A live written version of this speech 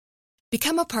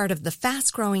Become a part of the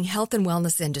fast-growing health and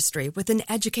wellness industry with an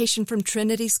education from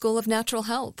Trinity School of Natural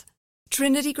Health.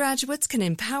 Trinity graduates can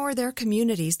empower their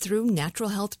communities through natural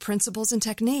health principles and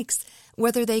techniques,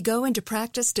 whether they go into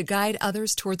practice to guide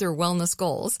others toward their wellness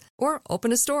goals or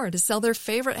open a store to sell their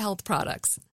favorite health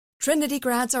products. Trinity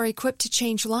grads are equipped to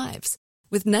change lives.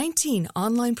 With 19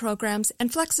 online programs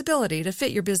and flexibility to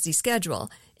fit your busy schedule,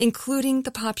 including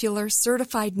the popular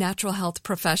Certified Natural Health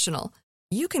Professional,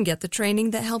 you can get the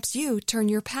training that helps you turn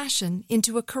your passion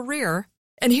into a career.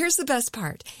 And here's the best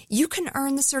part. You can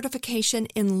earn the certification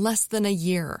in less than a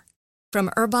year. From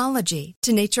herbology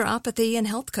to naturopathy and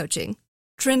health coaching,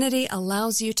 Trinity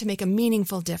allows you to make a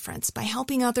meaningful difference by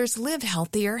helping others live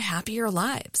healthier, happier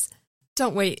lives.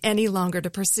 Don't wait any longer to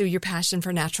pursue your passion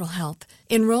for natural health.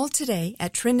 Enroll today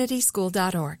at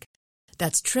trinityschool.org.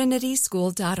 That's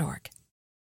trinityschool.org.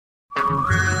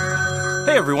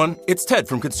 Hey everyone, it's Ted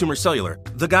from Consumer Cellular,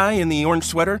 the guy in the orange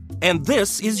sweater, and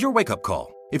this is your wake-up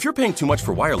call. If you're paying too much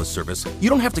for wireless service, you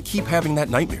don't have to keep having that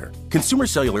nightmare. Consumer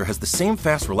Cellular has the same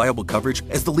fast, reliable coverage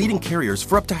as the leading carriers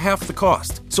for up to half the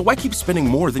cost. So why keep spending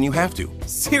more than you have to?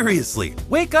 Seriously,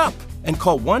 wake up and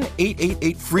call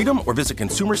 1-888-FREEDOM or visit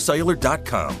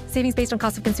consumercellular.com. Savings based on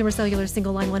cost of Consumer Cellular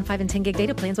single line 1, 5, and 10 gig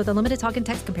data plans with unlimited talk and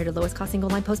text compared to lowest cost single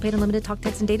line postpaid unlimited talk,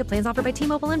 text, and data plans offered by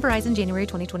T-Mobile and Verizon January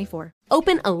 2024.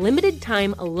 Open a limited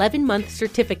time 11-month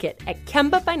certificate at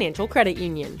Kemba Financial Credit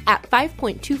Union. At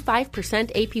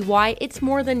 5.25% APY, it's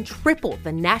more than triple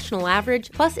the national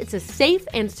average, plus it's a safe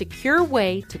and secure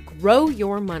way to grow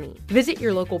your money. Visit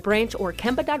your local branch or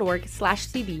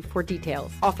kemba.org/CD for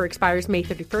details. Offer expires May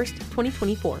 31st,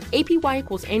 2024. APY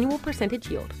equals annual percentage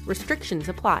yield. Restrictions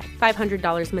apply.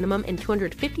 $500 minimum and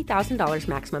 $250,000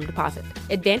 maximum deposit.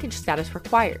 Advantage status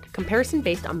required. Comparison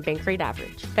based on bank rate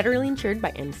average. Federally insured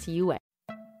by NCUA.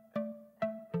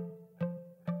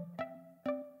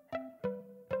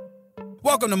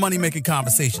 Welcome to Money Making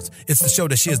Conversations. It's the show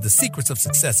that shares the secrets of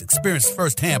success, experienced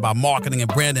firsthand by marketing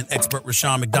and branding expert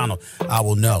Rashawn McDonald. I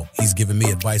will know. He's given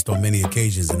me advice on many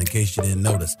occasions, and in case you didn't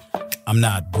notice, I'm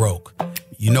not broke.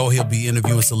 You know he'll be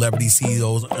interviewing celebrity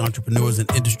CEOs, entrepreneurs, and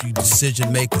industry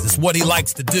decision makers. It's what he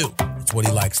likes to do. It's what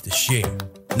he likes to share.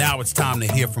 Now it's time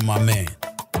to hear from my man,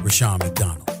 Rashawn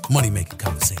McDonald. Money Making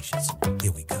Conversations.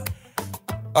 Here we go.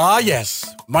 Ah,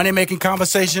 yes. Money Making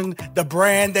Conversation, the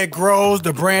brand that grows,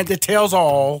 the brand that tells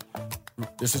all.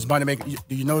 This is Money Making.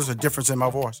 Do you notice a difference in my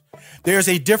voice? There's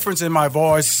a difference in my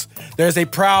voice. There's a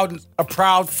proud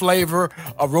flavor,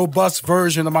 a robust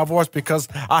version of my voice because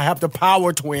I have the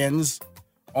Power Twins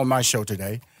on my show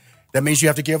today. That means you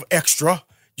have to give extra.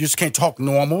 You just can't talk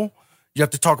normal. You have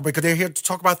to talk because they're here to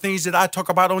talk about things that I talk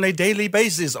about on a daily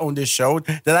basis on this show,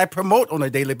 that I promote on a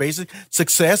daily basis.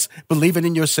 Success, believing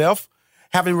in yourself,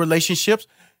 having relationships.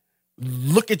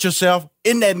 Look at yourself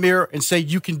in that mirror and say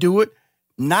you can do it.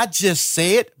 Not just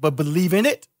say it, but believe in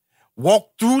it. Walk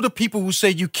through the people who say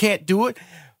you can't do it.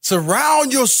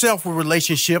 Surround yourself with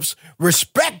relationships.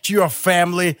 Respect your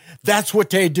family. That's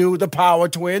what they do, the Power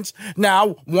Twins.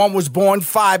 Now, one was born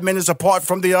 5 minutes apart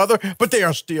from the other, but they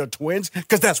are still twins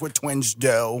because that's what twins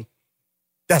do.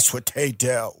 That's what they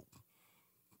do.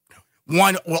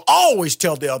 One will always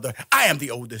tell the other, I am the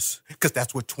oldest, because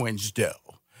that's what twins do.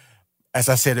 As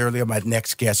I said earlier, my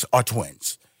next guests are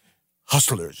twins.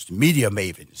 Hustlers, media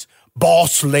mavens,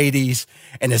 boss ladies,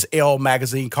 and as Elle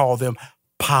magazine called them,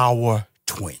 Power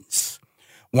Twins.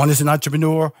 One is an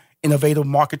entrepreneur, innovative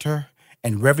marketer,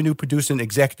 and revenue-producing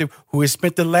executive who has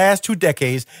spent the last 2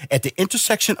 decades at the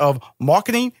intersection of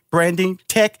marketing, branding,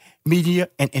 tech, media,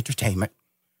 and entertainment.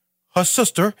 Her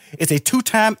sister is a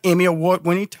 2-time Emmy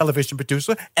Award-winning television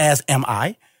producer, as am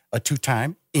I, a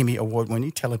 2-time Emmy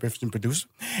Award-winning television producer.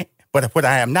 But what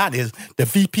I am not is the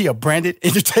VP of Branded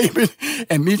Entertainment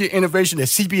and Media Innovation at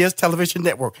CBS Television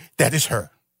Network. That is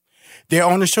her. They're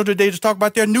on the show today to talk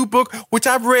about their new book, which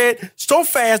I've read so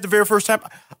fast the very first time,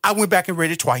 I went back and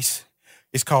read it twice.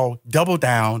 It's called Double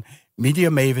Down, Media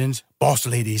Mavens, Boss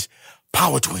Ladies,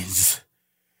 Power Twins.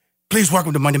 Please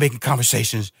welcome to Money Making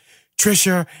Conversations,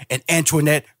 Tricia and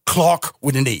Antoinette Clarke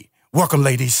with an E. Welcome,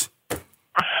 ladies.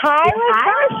 Hi,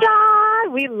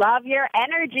 Rashawn. We love your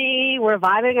energy. We're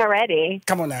vibing already.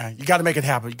 Come on now. You got to make it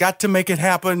happen. You got to make it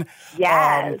happen.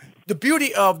 Yes. The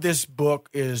beauty of this book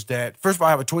is that, first of all,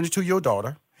 I have a 22-year-old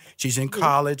daughter. She's in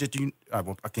college. I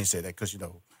can't say that because,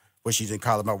 when she's in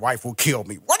college, my wife will kill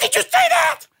me. Why did you say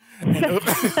that? Now they're going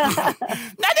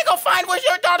to find where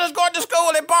your daughter's going to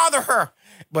school and bother her.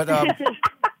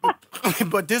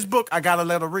 But this book, I got to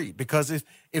let her read because it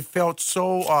felt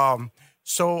so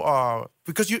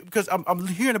because I'm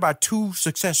hearing about 2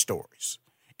 success stories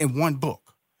in one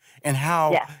book and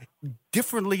how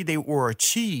differently they were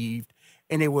achieved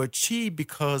and they were achieved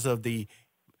because of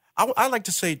I like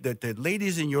to say that the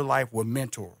ladies in your life were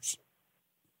mentors.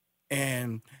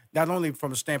 And not only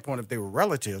from the standpoint of they were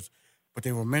relatives, but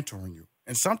they were mentoring you.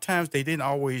 And sometimes they didn't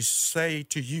always say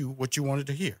to you what you wanted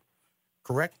to hear.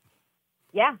 Correct?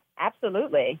 Yeah,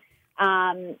 absolutely.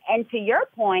 And to your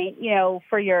point,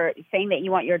 for your saying that you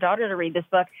want your daughter to read this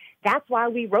book, that's why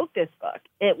we wrote this book.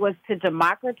 It was to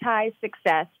democratize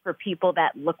success for people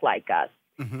that look like us.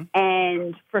 Mm-hmm.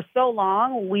 And for so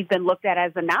long, we've been looked at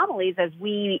as anomalies as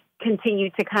we continue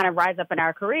to kind of rise up in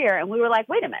our career. And we were like,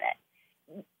 wait a minute.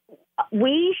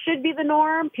 We should be the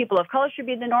norm. People of color should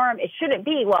be the norm. It shouldn't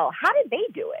be, well, how did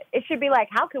they do it? It should be like,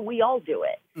 how can we all do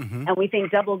it? Mm-hmm. And we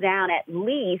think Double Down at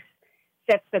least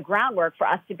sets the groundwork for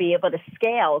us to be able to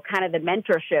scale kind of the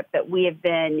mentorship that we have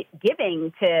been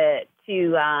giving to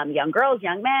young girls,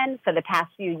 young men for the past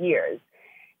few years.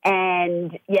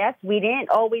 And yes, we didn't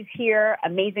always hear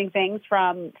amazing things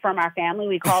from our family.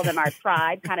 We call them our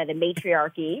tribe, kind of the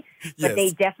matriarchy, but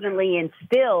They definitely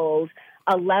instilled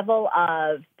a level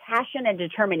of passion and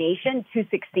determination to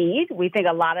succeed. We think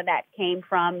a lot of that came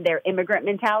from their immigrant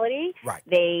mentality. Right.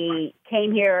 They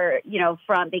came here,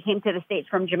 they came to the States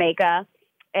from Jamaica,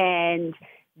 and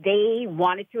they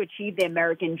wanted to achieve the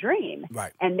American dream.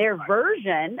 Right. And their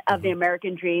version of the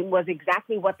American dream was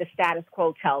exactly what the status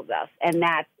quo tells us, and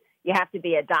that's you have to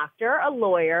be a doctor, a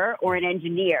lawyer, or an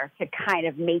engineer to kind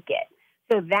of make it.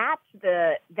 So that's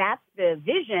the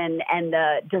vision and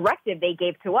the directive they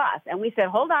gave to us. And we said,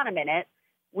 hold on a minute.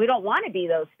 We don't want to be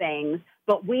those things,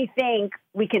 but we think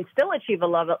we can still achieve a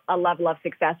level of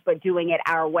success, but doing it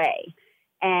our way.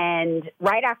 And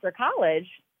right after college,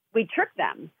 we tricked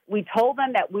them. We told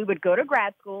them that we would go to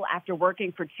grad school after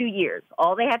working for 2 years.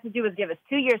 All they had to do was give us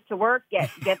 2 years to work, get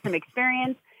some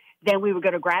experience. Then we would go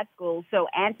to grad school. So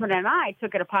Antoinette and I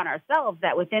took it upon ourselves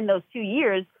that within those 2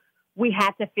 years, we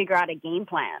had to figure out a game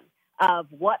plan of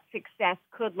what success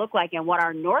could look like and what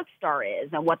our North Star is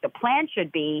and what the plan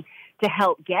should be to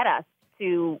help get us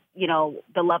to,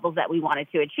 the levels that we wanted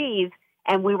to achieve.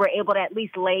 And we were able to at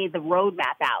least lay the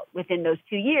roadmap out within those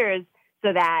 2 years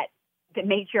so that the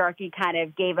matriarchy kind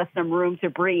of gave us some room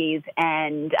to breathe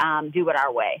and do it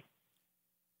our way.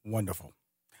 Wonderful.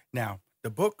 Now, the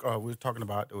book we're talking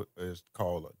about is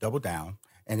called Double Down,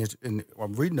 and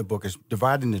I'm reading the book. It's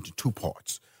divided into 2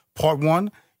 parts. Part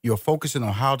 1, you're focusing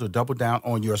on how to double down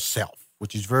on yourself,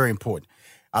 which is very important.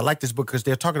 I like this book because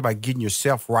they're talking about getting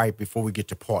yourself right before we get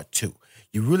to part 2.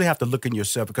 You really have to look in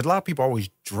yourself because a lot of people always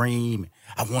dream,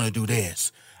 I want to do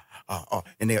this.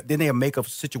 And then they'll make up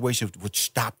situations which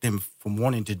stop them from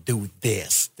wanting to do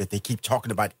this that they keep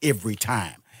talking about every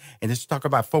time. And it's talk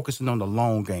about focusing on the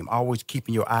long game, always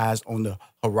keeping your eyes on the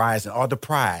horizon or the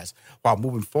prize while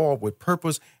moving forward with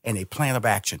purpose and a plan of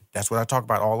action. That's what I talk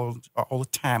about all the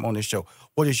time on this show.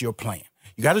 What is your plan?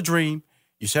 You got a dream.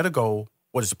 You set a goal.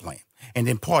 What is the plan? And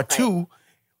then part 2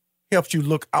 helps you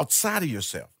look outside of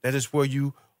yourself. That is where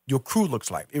your crew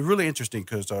looks like. It's really interesting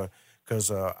because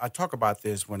I talk about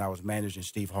this when I was managing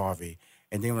Steve Harvey.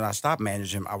 And then when I stopped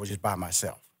managing him, I was just by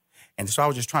myself. And so I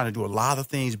was just trying to do a lot of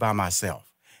things by myself.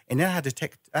 And then I had to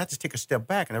take a step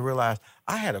back, and I realized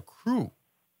I had a crew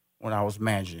when I was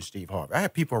managing Steve Harvey. I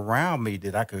had people around me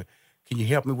that can you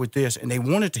help me with this? And they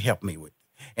wanted to help me with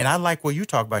it. And I like what you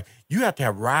talk about. You have to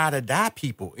have ride or die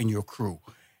people in your crew.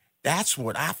 That's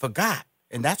what I forgot.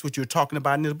 And that's what you're talking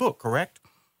about in this book, correct?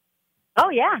 Oh,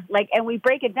 yeah. And we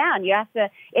break it down.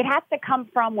 It has to come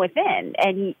from within,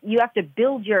 and you have to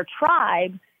build your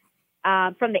tribe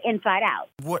from the inside out.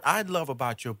 What I love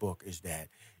about your book is that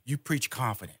you preach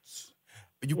confidence.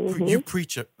 You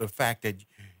preach the fact that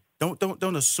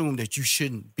don't assume that you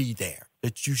shouldn't be there,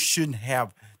 that you shouldn't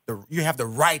have you have the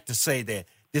right to say that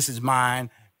this is mine,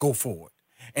 go forward.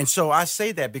 And so I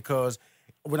say that because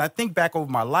when I think back over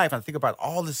my life, I think about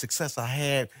all the success I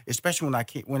had, especially when I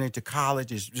went into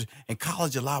college, and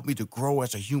college allowed me to grow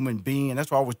as a human being. And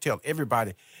that's why I always tell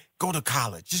everybody, go to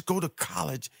college. Just go to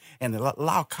college and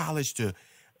allow college to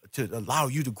allow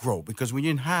you to grow. Because when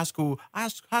you're in high school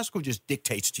just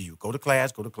dictates to you. Go to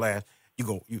class. You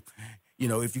go.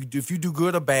 If you do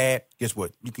good or bad, guess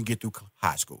what? You can get through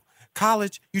high school.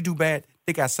 College, you do bad,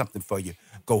 they got something for you.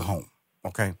 Go home.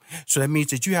 Okay? So that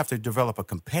means that you have to develop a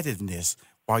competitiveness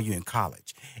while you're in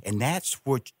college. And that's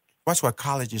why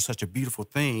college is such a beautiful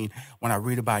thing when I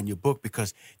read about in your book,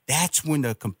 because that's when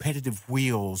the competitive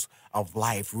wheels of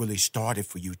life really started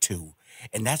for you too.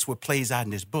 And that's what plays out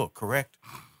in this book, correct?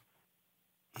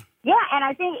 Yeah, and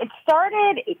I think it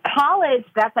started college.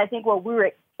 That's, I think, what we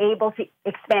were able to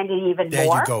expand it even there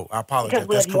more. There you go. I apologize. Because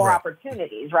we That's had more correct.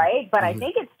 opportunities, right? But I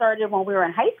think it started when we were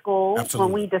in high school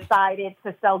when we decided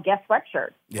to sell guest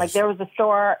sweatshirts. Yes. Like there was a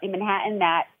store in Manhattan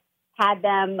that had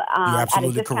them at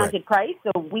a discounted price.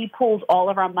 So we pooled all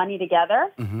of our money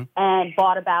together and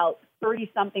bought about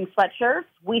 30-something sweatshirts.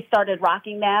 We started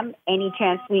rocking them any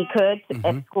chance we could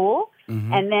at school.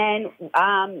 And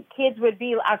then kids would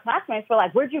be, our classmates were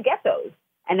like, where'd you get those?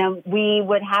 And then we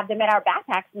would have them in our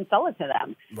backpacks and sell it to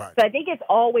them. Right. So I think it's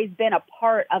always been a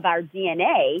part of our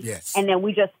DNA. Yes. And then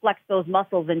we just flex those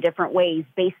muscles in different ways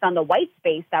based on the white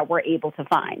space that we're able to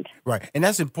find. Right. And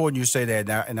that's important you say that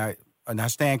now, and I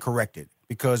stand corrected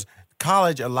because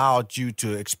college allowed you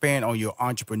to expand on your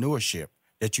entrepreneurship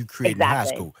that you created in high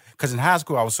school. Because in high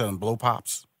school, I was selling blow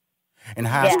pops. In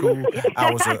high school,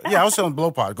 I was selling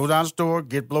blow pops. Go down the store,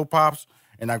 get blow pops,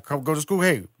 and I go to school.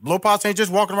 Hey, blow pops ain't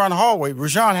just walking around the hallway.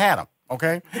 Rashawn had them,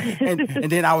 okay? And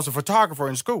then I was a photographer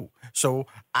in school, so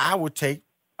I would take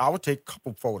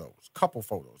couple photos,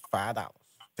 $5.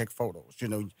 Take photos. You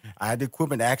know, I had the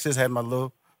equipment access, had my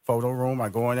little photo room. I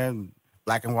go in there, and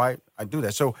black and white. I do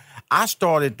that. So I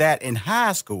started that in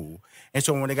high school, and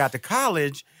so when I got to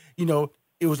college, you know,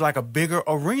 it was like a bigger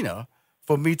arena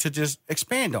for me to just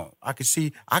expand on. I could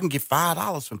see I can get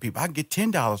 $5 from people. I can get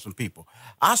 $10 from people.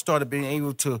 I started being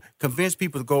able to convince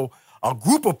people to go, a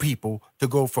group of people to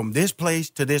go from this place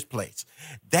to this place.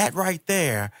 That right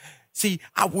there, see,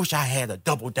 I wish I had a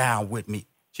double down with me.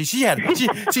 See, she had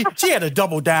a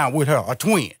double down with her, a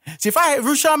twin. See, if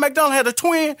Rashawn McDonald had a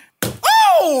twin,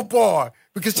 oh boy,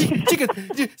 because she could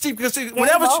see because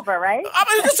whenever over, right?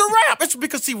 I mean, it's a wrap. It's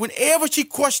because whenever she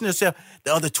questioned herself,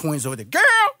 the other twins over there, girl,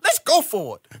 let's go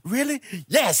for it. Really?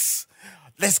 Yes.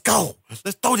 Let's go.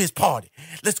 Let's throw this party.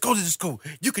 Let's go to the school.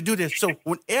 You can do this. So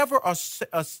whenever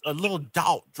a little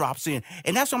doubt drops in,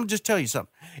 and that's what I'm going to just tell you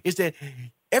something, is that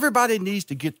everybody needs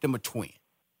to get them a twin.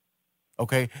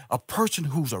 Okay, a person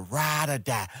who's a ride or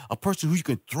die, a person who you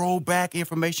can throw back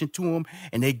information to them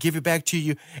and they give it back to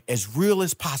you as real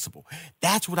as possible.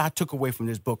 That's what I took away from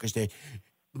this book is that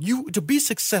to be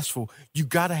successful, you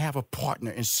got to have a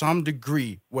partner in some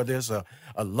degree, whether it's a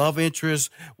love interest,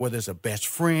 whether it's a best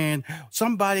friend,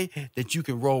 somebody that you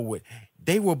can roll with.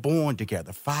 They were born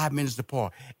together 5 minutes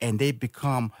apart and they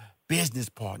become business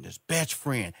partners, best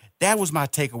friend. That was my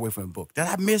takeaway from the book. Did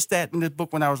I miss that in the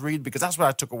book when I was reading? Because that's what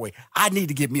I took away. I need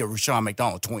to get me a Rashawn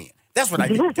McDonald twin. That's what I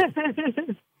need to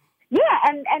do. Yeah,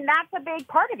 and that's a big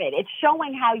part of it. It's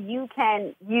showing how you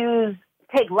can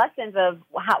take lessons of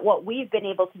what we've been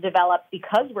able to develop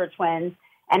because we're twins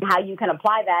and how you can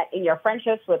apply that in your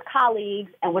friendships with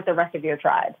colleagues and with the rest of your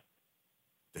tribe.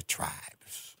 The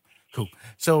tribes. Cool.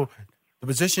 So the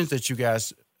positions that you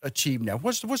guys achieve now,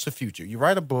 what's the future? You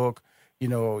write a book, you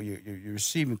know, you're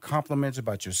receiving compliments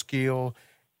about your skills.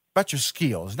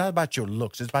 It's not about your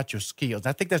looks, it's about your skills. And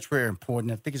I think that's very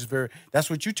important. I think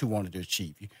that's what you two wanted to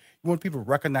achieve. You want people to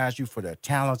recognize you for their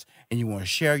talents, and you want to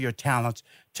share your talents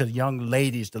to young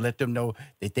ladies to let them know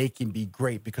that they can be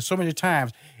great. Because so many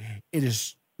times it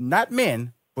is not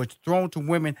men, but thrown to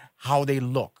women how they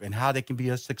look and how they can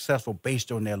be successful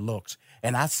based on their looks.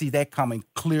 And I see that coming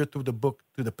clear through the book,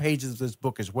 through the pages of this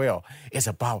book as well. It's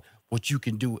about what you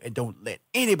can do, and don't let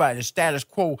anybody, the status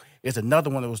quo is another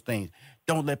one of those things.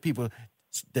 Don't let people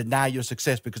deny your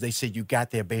success because they say you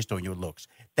got there based on your looks.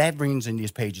 That rings in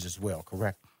these pages as well,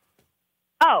 correct?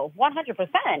 Oh, 100%.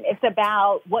 It's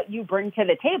about what you bring to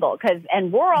the table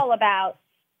and we're all about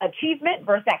achievement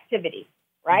versus activity.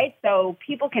 Right? So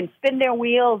people can spin their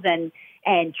wheels and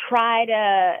try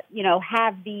to, you know,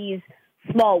 have these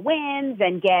small wins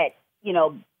and get, you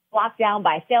know, blocked down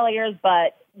by failures.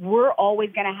 But we're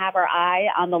always going to have our eye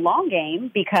on the long game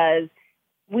because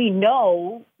we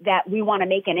know that we want to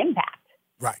make an impact.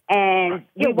 Right. And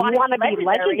we want to be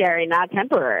legendary, not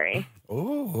temporary.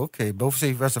 Oh, okay. Both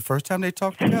see that's the first time they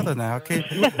talk together now. Okay.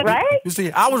 Right? You see,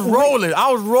 I was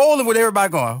rolling with everybody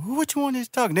going, which one is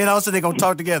talking? Then all of a sudden they're going to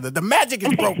talk together. The magic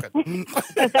is broken.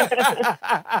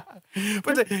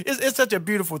 But it's such a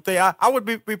beautiful thing. I would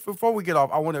be, before we get off,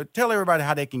 I want to tell everybody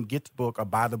how they can get the book or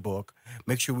buy the book.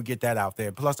 Make sure we get that out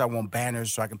there. Plus, I want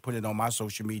banners so I can put it on my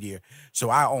social media. So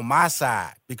on my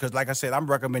side, because like I said, I'm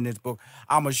recommending this book.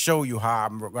 I'm going to show you how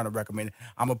I'm going to recommend it.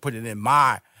 I'm going to put it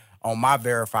on my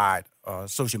verified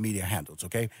social media handles,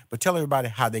 okay? But tell everybody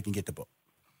how they can get the book.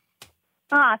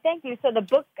 Thank you. So the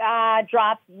book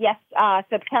dropped,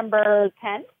 September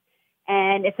 10th,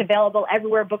 and it's available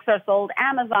everywhere books are sold,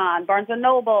 Amazon, Barnes &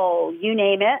 Noble, you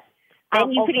name it.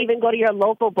 And you could even go to your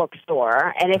local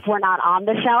bookstore, and if we're not on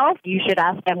the shelf, you should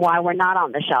ask them why we're not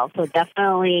on the shelf. So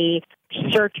definitely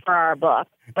search for our book,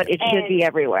 but it should be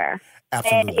everywhere.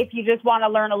 Absolutely. And if you just want to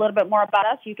learn a little bit more about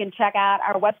us, you can check out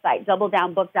our website,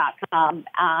 doubledownbook.com.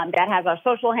 That has our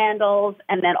social handles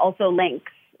and then also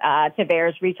links to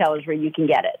various retailers where you can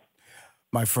get it.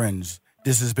 My friends,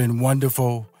 this has been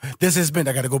wonderful. I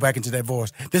got to go back into that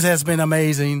voice. This has been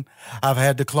amazing. I've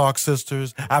had the Clarke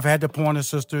sisters. I've had the Pointer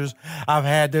sisters. I've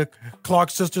had the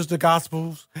Clarke sisters, the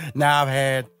Gospels. Now I've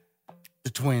had the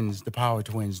twins, the Power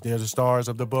Twins. They're the stars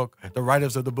of the book, the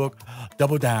writers of the book.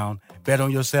 Double down, bet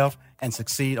on yourself, and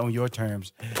succeed on your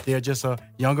terms. They're just a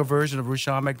younger version of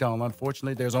Rushion McDonald.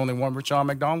 Unfortunately, there's only one Rushion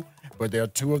McDonald, but there are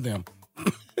two of them.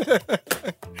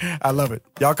 I love it.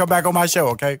 Y'all come back on my show,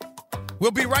 okay?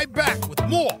 We'll be right back with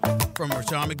more from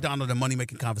Rushion McDonald and Money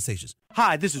Making Conversations.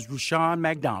 Hi, this is Rushion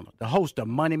McDonald, the host of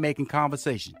Money Making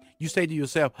Conversations. You say to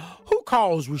yourself, who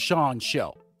calls Rushion's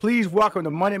show? Please welcome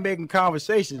to Money Making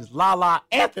Conversations, Lala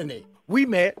Anthony. We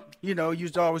met,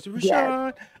 used to always say,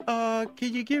 Rushion, can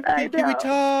we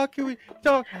talk? Can we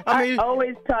talk? I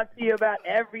always talk to you about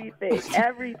everything.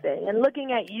 And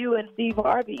looking at you and Steve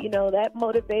Harvey, that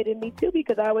motivated me too,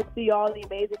 because I would see all the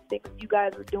amazing things you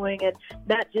guys were doing and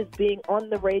not just being on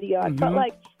the radio. I felt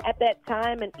like at that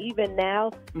time and even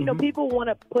now, people want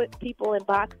to put people in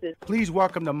boxes. Please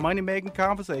welcome to Money Making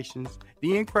Conversations,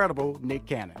 the incredible Nick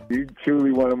Cannon. You're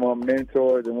truly one of my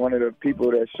mentors and one of the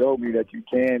people that showed me that you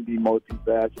can be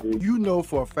multifaceted. You know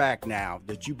for a fact now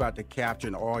that you're about to capture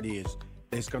an audience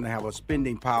that's going to have a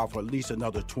spending power for at least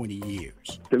another 20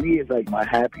 years. To me, it's like my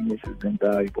happiness is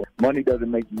invaluable. Money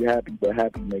doesn't make you happy, but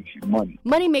happy makes you money.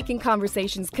 Money Making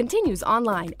Conversations continues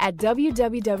online at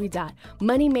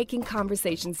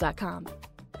www.moneymakingconversations.com.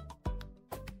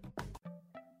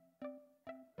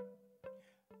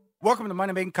 Welcome to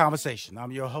Money Making Conversation.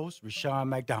 I'm your host, Rushion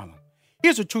McDonald.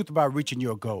 Here's the truth about reaching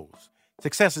your goals.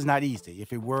 Success is not easy.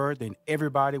 If it were, then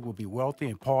everybody would be wealthy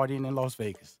and partying in Las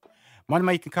Vegas. Money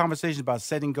Making Conversations about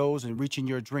setting goals and reaching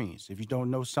your dreams. If you don't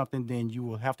know something, then you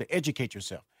will have to educate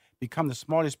yourself. Become the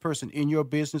smartest person in your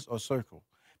business or circle.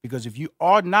 Because if you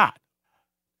are not,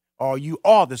 or you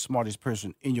are the smartest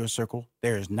person in your circle,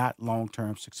 there is not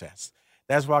long-term success.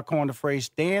 That's why I coined the phrase,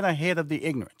 staying ahead of the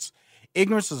ignorance.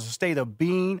 Ignorance is a state of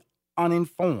being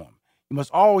uninformed. You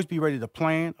must always be ready to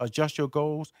plan, adjust your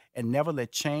goals, and never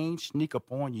let change sneak up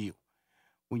on you.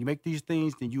 When you make these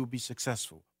things, then you will be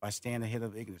successful by staying ahead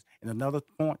of ignorance. And another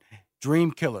point,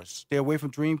 dream killers. Stay away from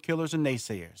dream killers and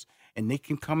naysayers. And they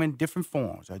can come in different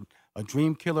forms. A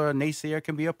dream killer, a naysayer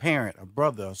can be a parent, a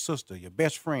brother, a sister, your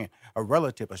best friend, a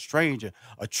relative, a stranger,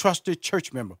 a trusted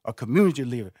church member, a community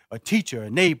leader, a teacher, a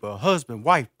neighbor, a husband,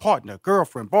 wife, partner,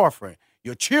 girlfriend, boyfriend,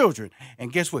 your children.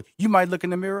 And guess what? You might look in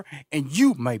the mirror and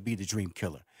you might be the dream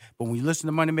killer. But when you listen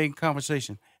to Money Making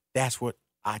Conversation, that's what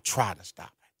I try to stop.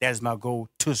 That is my goal,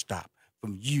 to stop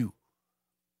from you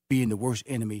being the worst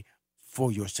enemy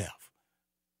for yourself.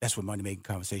 That's what Money Making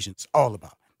Conversation is all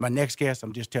about. My next guest,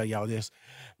 I'm just telling y'all this,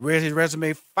 read his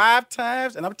resume 5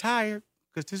 times, and I'm tired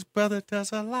because this brother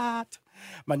does a lot.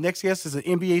 My next guest is an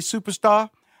NBA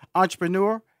superstar,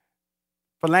 entrepreneur,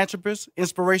 philanthropist,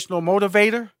 inspirational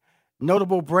motivator,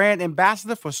 notable brand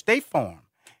ambassador for State Farm.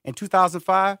 In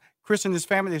 2005, Chris and his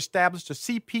family established the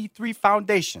CP3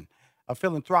 Foundation, a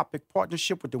philanthropic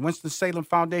partnership with the Winston-Salem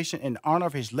Foundation in honor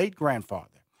of his late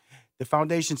grandfather. The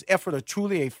foundation's efforts are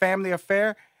truly a family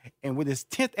affair, and with its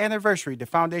 10th anniversary, the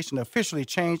foundation officially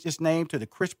changed its name to the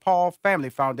Chris Paul Family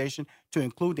Foundation to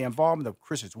include the involvement of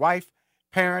Chris's wife,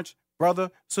 parents,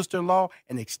 brother, sister-in-law,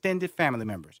 and extended family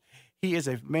members. He is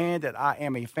a man that I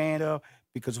am a fan of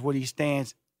because of what he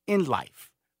stands in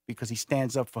life, because he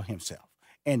stands up for himself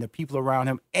and the people around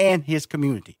him and his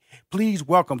community. Please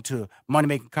welcome to Money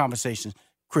Making Conversations,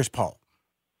 Chris Paul.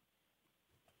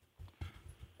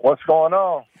 What's going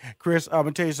on? Chris, I'm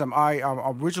going to tell you something.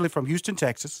 I'm originally from Houston,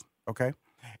 Texas, okay?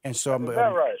 And so Is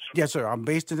that right? Yes, sir. I'm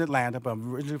based in Atlanta, but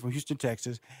I'm originally from Houston,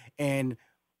 Texas. And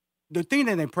the thing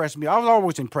that impressed me, I was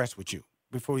always impressed with you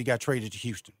before you got traded to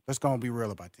Houston. Let's go and be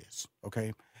real about this,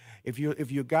 okay? If you're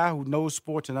a guy who knows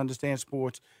sports and understands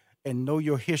sports and know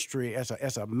your history as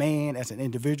a man, as an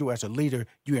individual, as a leader,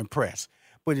 you impress.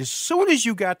 But as soon as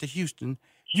you got to Houston,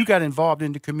 you got involved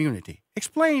in the community.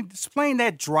 Explain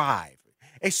that drive.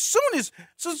 As soon as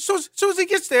he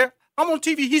gets there, I'm on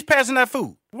TV, he's passing that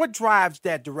food. What drives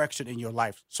that direction in your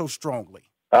life so strongly?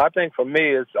 I think for me,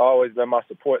 it's always been my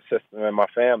support system and my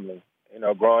family.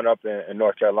 Growing up in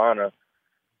North Carolina,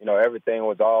 everything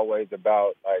was always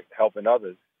about like helping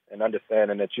others and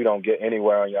understanding that you don't get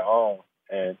anywhere on your own.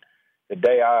 And the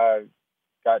day I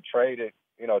got traded,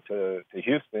 to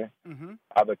Houston,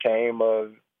 I became a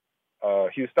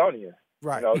Houstonian.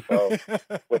 Right. So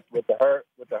with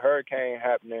the hurricane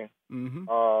happening,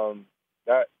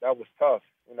 that was tough,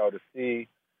 to see,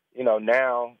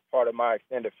 now part of my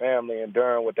extended family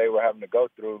enduring what they were having to go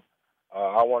through.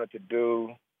 I wanted to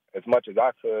do as much as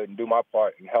I could and do my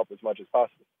part and help as much as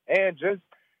possible. And just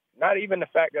not even the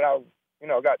fact that I,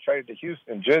 got traded to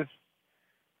Houston, just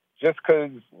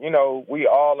because, we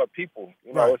all are people.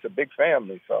 Right. It's a big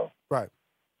family, so. Right.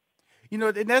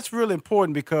 And that's really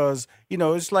important because,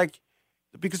 it's like,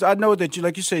 because I know that,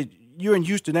 like you said, you're in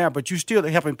Houston now, but you're still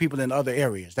helping people in other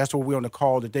areas. That's what we're on the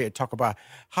call today to talk about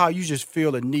how you just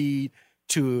feel a need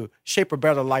to shape a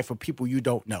better life for people you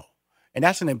don't know. And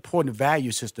that's an important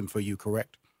value system for you,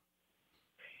 correct?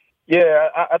 Yeah,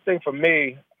 I think for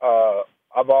me,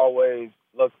 I've always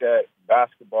looked at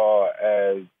basketball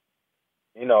as,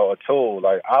 a tool.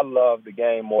 Like, I love the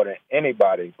game more than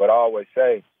anybody, but I always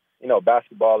say,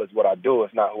 basketball is what I do.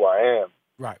 It's not who I am.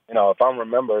 Right. If I'm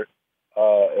remembered,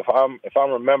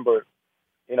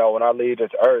 when I leave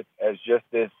this earth as just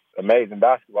this amazing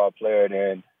basketball player,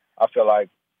 then I feel like,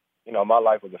 my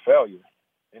life was a failure.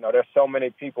 There's so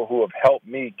many people who have helped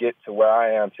me get to where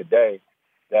I am today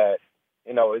that,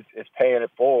 it's paying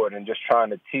it forward and just trying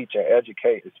to teach and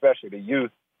educate, especially the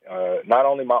youth, not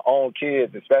only my own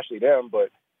kids, especially them, but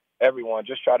everyone,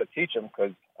 just try to teach them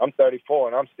because I'm 34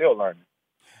 and I'm still learning.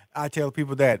 I tell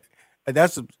people that.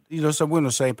 That's, so we're on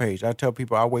the same page. I tell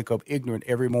people I wake up ignorant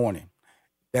every morning.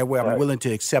 That way I'm willing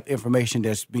to accept information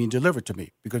that's being delivered to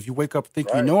me. Because if you wake up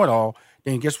thinking you know it all,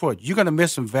 then guess what? You're going to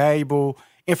miss some valuable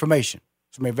information,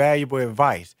 some valuable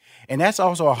advice. And that's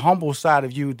also a humble side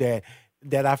of you that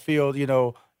I feel,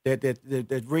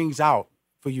 that rings out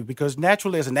for you. Because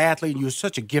naturally as an athlete, and you're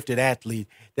such a gifted athlete,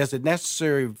 there's a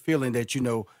necessary feeling that,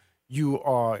 you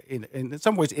are in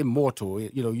some ways immortal.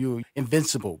 You're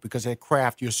invincible because that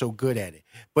craft, you're so good at it.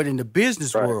 But in the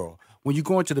business world, when you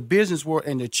go into the business world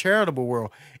and the charitable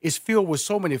world, it's filled with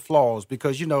so many flaws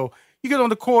because, you get on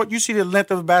the court, you see the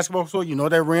length of the basketball court,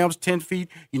 that rim's 10 feet,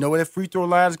 where that free throw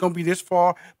line is going to be this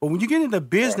far. But when you get in the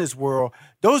business world,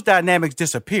 those dynamics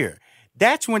disappear.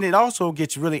 That's when it also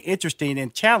gets really interesting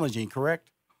and challenging, correct?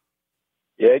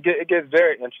 Yeah, it gets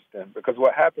very interesting because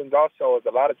what happens also is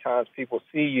a lot of times people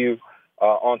see you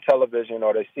on television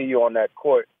or they see you on that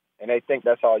court and they think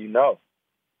that's all you know.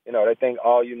 They think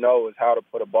all you know is how to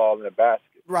put a ball in a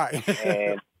basket. Right.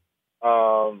 And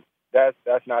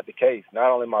that's not the case.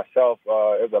 Not only myself,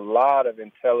 there's a lot of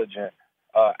intelligent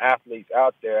athletes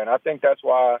out there. And I think that's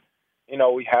why,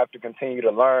 we have to continue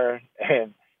to learn.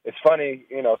 And it's funny,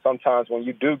 sometimes when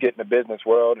you do get in the business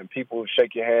world and people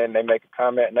shake your hand, they make a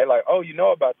comment, and they're like, oh, you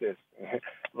know about this. I'm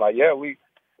like, yeah, we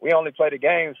only play the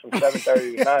games from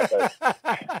 7:30 to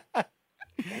 9:30.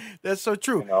 That's so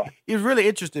true. It's really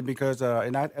interesting because,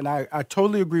 and I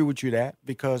totally agree with you that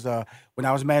because when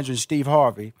I was managing Steve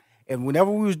Harvey, and whenever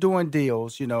we was doing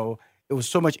deals, it was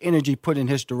so much energy put in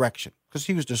his direction because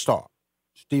he was the star.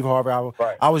 Steve Harvey,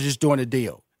 I was just doing a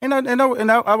deal. And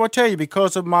I will tell you,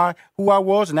 because of who I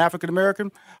was, an African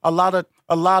American, a lot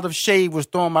of shade was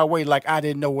thrown my way, like I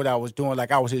didn't know what I was doing,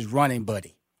 like I was his running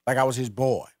buddy, like I was his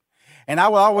boy. And I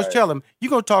would always tell him, "You're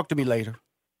gonna talk to me later."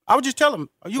 I would just tell him,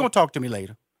 "You're gonna talk to me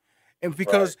later," and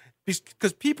because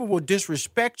people will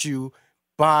disrespect you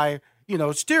by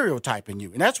stereotyping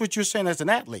you, and that's what you're saying as an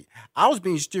athlete. I was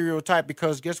being stereotyped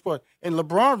because guess what? And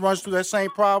LeBron runs through that same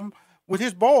problem with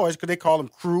his boys because they call him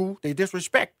crew. They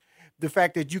disrespect the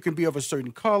fact that you can be of a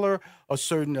certain color, a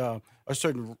certain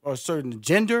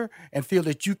gender, and feel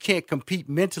that you can't compete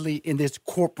mentally in this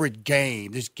corporate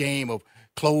game, this game of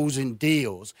closing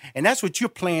deals. And that's what you're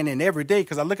playing in every day,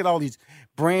 because I look at all these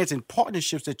brands and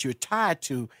partnerships that you're tied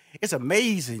to. It's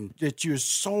amazing that you're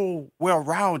so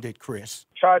well-rounded, Chris.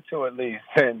 Try to, at least.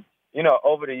 And,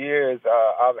 over the years,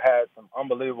 I've had some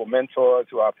unbelievable mentors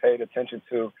who I paid attention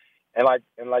to. And like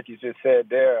you just said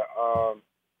there,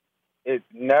 it's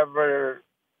never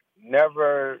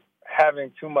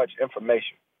having too much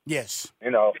information. Yes.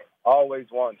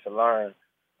 Always wanting to learn.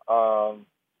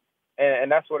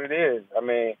 And that's what it is. I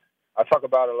mean, I talk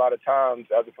about it a lot of times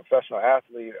as a professional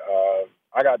athlete.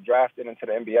 I got drafted into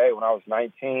the NBA when I was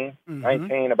 19,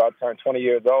 about to turn 20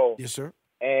 years old. Yes, sir.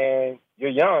 And you're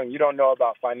young. You don't know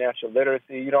about financial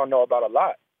literacy. You don't know about a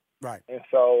lot. Right. And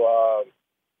so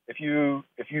if you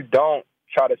don't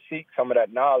try to seek some of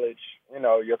that knowledge,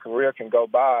 your career can go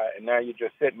by, and now you're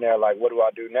just sitting there like, what do I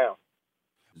do now?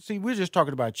 See, we're just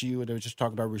talking about you, and we're just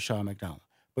talking about Rushion McDonald.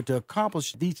 But to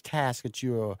accomplish these tasks that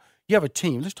you have a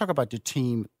team. Let's talk about the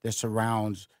team that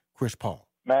surrounds Chris Paul.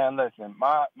 Man, listen,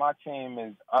 my team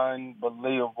is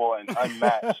unbelievable and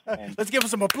unmatched. And let's give him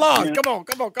some applause. Come on.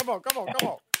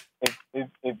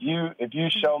 If you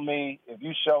show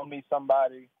me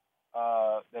somebody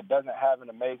that doesn't have an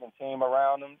amazing team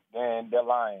around them, then they're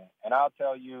lying. And I'll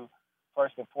tell you,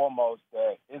 first and foremost,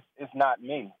 that it's not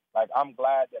me. Like, I'm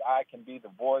glad that I can be the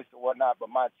voice or whatnot, but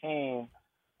my team,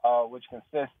 which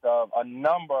consists of a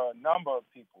number of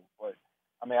people. But,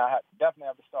 I mean, definitely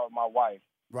have to start with my wife,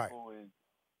 right, who is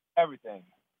everything.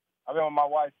 I've been with my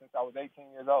wife since I was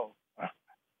 18 years old.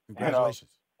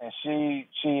 Congratulations. And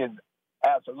she is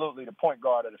absolutely the point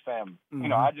guard of the family. Mm-hmm. You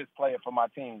know, I just play it for my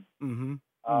team. Mm-hmm.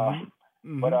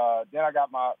 But then I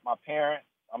got my parents.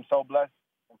 I'm so blessed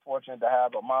and fortunate to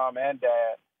have a mom and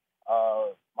dad.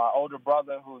 My older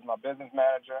brother, who's my business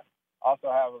manager.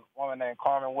 Also have a woman named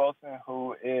Carmen Wilson,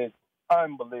 who is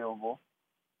unbelievable.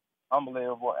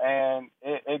 And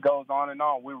it goes on and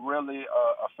on. We're really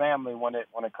a family when it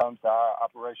comes to our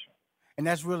operation. And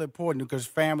that's really important because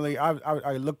family,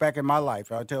 I look back at my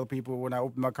life. I tell people when I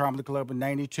opened my comedy club in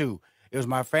 92, it was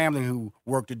my family who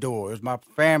worked the door. It was my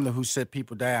family who set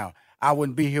people down. I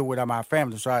wouldn't be here without my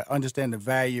family. So I understand the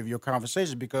value of your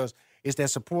conversation because it's that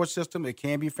support system. It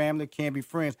can be family, it can be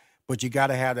friends, but you got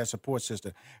to have that support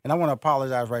system. And I want to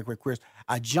apologize right quick, Chris.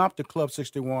 I jumped to Club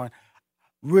 61.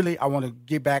 Really, I want to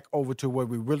get back over to what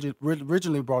we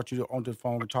originally brought you on the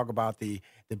phone to talk about the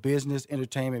business,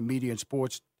 entertainment, media, and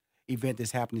sports event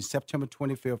that's happening September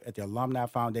 25th at the Alumni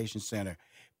Foundation Center.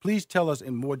 Please tell us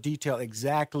in more detail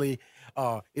exactly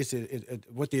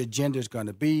what the agenda is going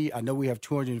to be. I know we have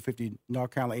 250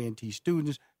 North Carolina A&T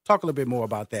students. Talk a little bit more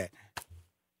about that.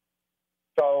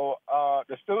 So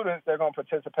the students, they're going to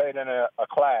participate in a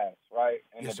class, right?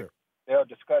 And yes, sir. They'll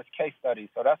discuss case studies.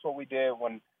 So that's what we did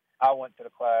when I went to the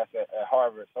class at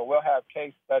Harvard. So we'll have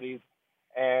case studies,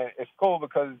 and it's cool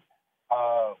because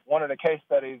one of the case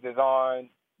studies is on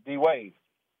D. Wade,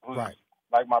 who's right,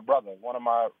 like my brother, one of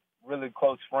my really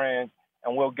close friends,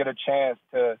 and we'll get a chance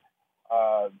to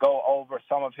go over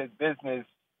some of his business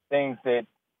things that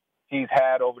he's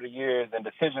had over the years and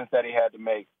decisions that he had to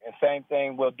make. And same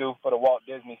thing we'll do for the Walt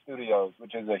Disney Studios,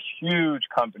 which is a huge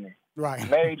company, right,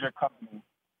 major company.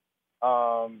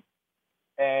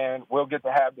 And we'll get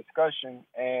to have discussion.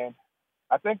 And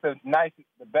I think the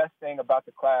best thing about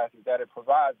the class is that it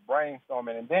provides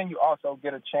brainstorming, and then you also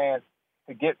get a chance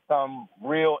to get some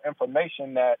real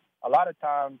information that a lot of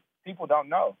times people don't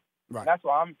know. Right. And that's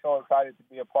why I'm so excited to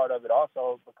be a part of it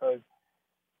also because,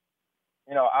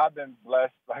 you know, I've been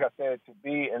blessed, like I said, to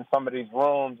be in some of these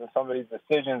rooms and some of these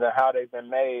decisions and how they've been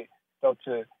made. So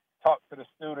to talk to the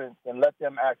students and let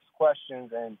them ask questions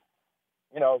and,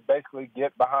 you know, basically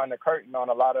get behind the curtain on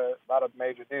a lot of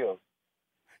major deals.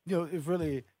 You know, it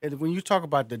really, when you talk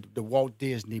about the Walt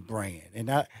Disney brand, and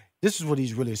this is what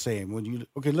he's really saying.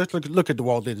 Let's look at the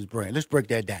Walt Disney brand. Let's break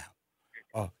that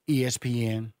down.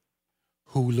 ESPN,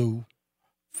 Hulu,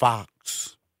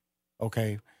 Fox,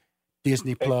 okay,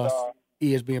 Disney Plus,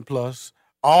 ESPN Plus,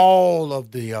 all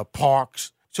of the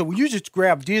parks. So when you just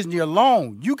grab Disney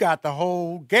alone, you got the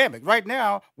whole gamut. Right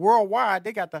now, worldwide,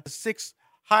 they got the 6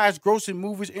 highest grossing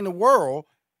movies in the world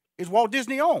is Walt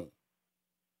Disney owned.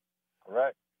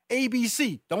 Correct.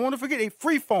 ABC, don't want to forget,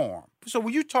 Freeform. So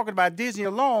when you're talking about Disney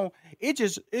alone,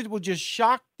 it will just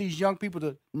shock these young people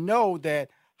to know that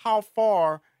how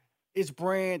far its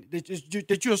brand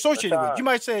that you're associated with. You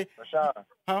might say, Rashawn,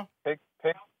 huh?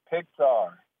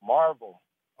 Pixar, Marvel.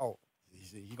 Oh,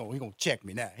 he gonna check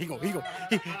me now. He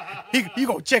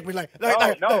gonna check me like.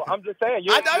 No, I'm just saying.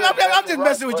 I'm just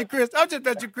messing with you, Chris. I'm just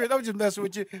messing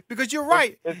with you because you're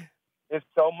right. It's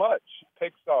so much.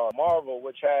 Pixar, Marvel,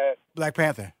 which had Black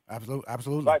Panther,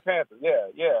 absolutely. Black Panther,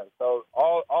 yeah. So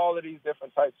all of these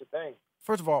different types of things.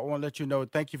 First of all, I want to let you know,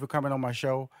 thank you for coming on my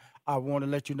show. I want to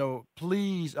let you know,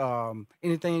 please,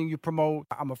 anything you promote,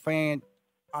 I'm a fan.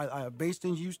 I'm based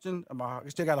in Houston. I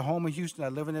still got a home in Houston. I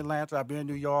live in Atlanta. I've been in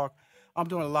New York. I'm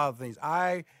doing a lot of things.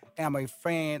 I am a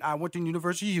fan. I went to the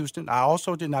University of Houston. I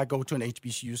also did not go to an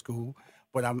HBCU school,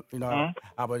 but I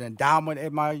have an endowment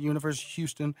at my University of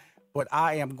Houston. But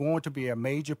I am going to be a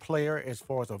major player as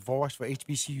far as a voice for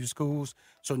HBCU schools.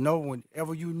 So know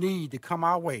whenever you need to come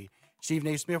our way, Stephen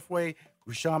A. Smith way,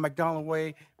 Rushion McDonald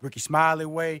way, Ricky Smiley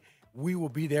way, we will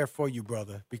be there for you,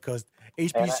 brother, because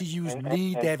HBCUs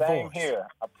need that voice. Same here,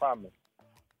 I promise.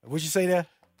 What'd you say there?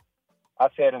 I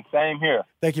said, and same here.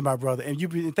 Thank you, my brother. And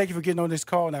thank you for getting on this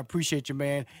call, and I appreciate you,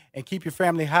 man. And keep your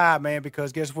family high, man,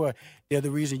 because guess what? They're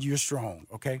the reason you're strong,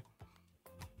 okay?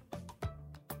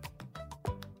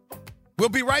 We'll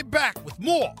be right back with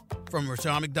more from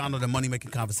Rushion McDonald and Money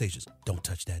Making Conversations. Don't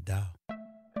touch that dial.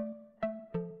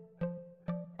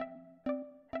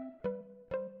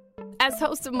 As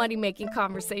host of Money Making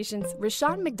Conversations,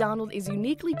 Rushion McDonald is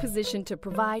uniquely positioned to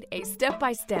provide a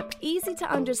step-by-step,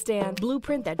 easy-to-understand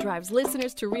blueprint that drives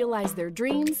listeners to realize their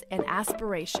dreams and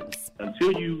aspirations.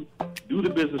 Until you do the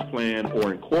business plan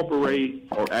or incorporate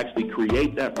or actually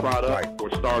create that product or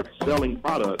start selling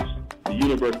products, the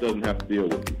universe doesn't have to deal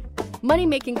with you. Money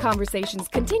Making Conversations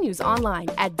continues online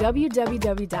at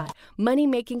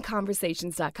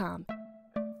www.moneymakingconversations.com.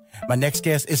 My next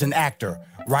guest is an actor,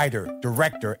 writer,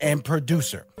 director, and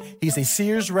producer. He's a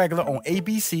Sears regular on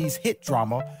ABC's hit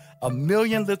drama, A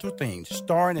Million Little Things,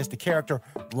 starring as the character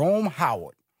Rome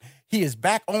Howard. He is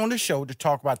back on the show to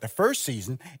talk about the first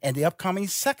season and the upcoming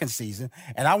second season,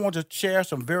 and I want to share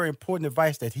some very important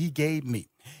advice that he gave me.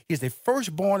 He is a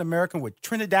firstborn American with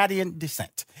Trinidadian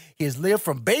descent. He has lived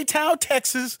from Baytown,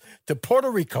 Texas to Puerto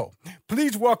Rico.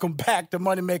 Please welcome back to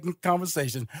Money Making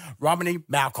Conversation, Romany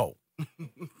Malco.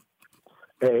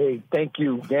 Hey, thank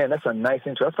you. Man, that's a nice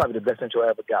intro. That's probably the best intro I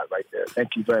ever got right there. Thank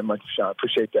you very much, Sean.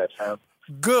 Appreciate that, Sam.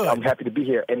 Good. I'm happy to be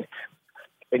here. And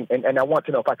I want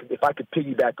to know if I could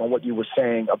piggyback on what you were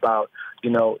saying about,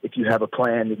 if you have a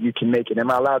plan that you can make it.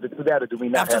 Am I allowed to do that, or do we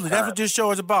not Absolutely. have time? That's what this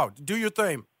show is about. Do your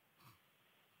thing.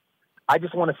 I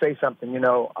just want to say something.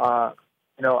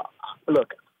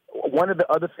 Look, one of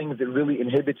the other things that really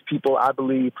inhibits people, I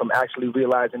believe, from actually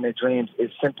realizing their dreams is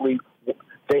simply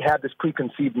they have this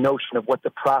preconceived notion of what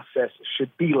the process should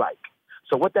be like.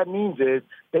 So what that means is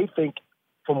they think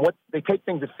they take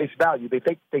things at face value. They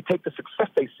take the success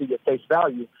they see at face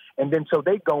value, and then so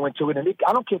they go into it. And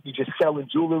I don't care if you're just selling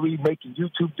jewelry, making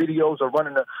YouTube videos, or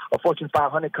running a Fortune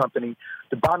 500 company.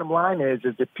 The bottom line is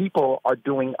that people are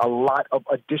doing a lot of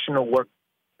additional work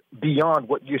beyond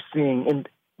what you're seeing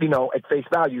at face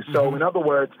value. So in other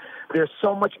words, there's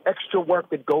so much extra work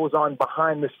that goes on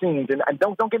behind the scenes. And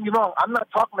don't get me wrong, I'm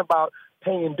not talking about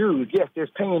paying dues. Yes,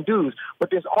 there's paying dues, but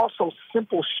there's also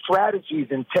simple strategies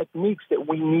and techniques that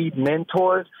we need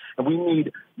mentors and we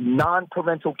need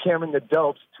non-parental caring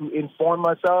adults to inform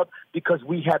us of, because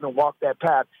we haven't walked that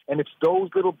path. And it's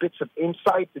those little bits of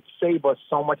insight that save us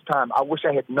so much time. I wish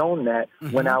I had known that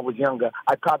when I was younger.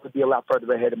 I'd probably be a lot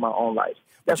further ahead in my own life.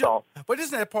 That's all. But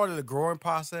isn't that part of the growing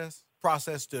process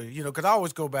to, because I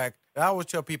always go back, and I always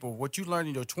tell people what you learn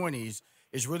in your 20s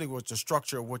is really what's the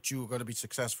structure of what you're going to be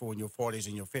successful in your 40s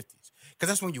and your 50s. Because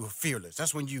that's when you were fearless.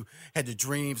 That's when you had the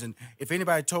dreams. And if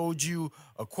anybody told you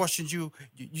or questioned you,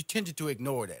 you tended to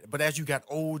ignore that. But as you got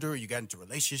older, you got into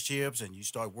relationships and you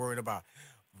start worrying about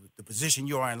the position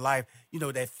you are in life,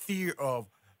 that fear of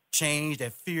change,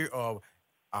 that fear of,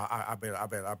 I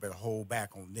better hold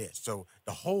back on this. So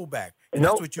the hold back, and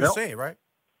that's what you're saying, right?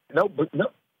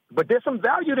 But there's some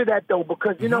value to that, though,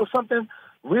 because, something,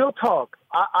 real talk,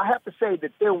 I have to say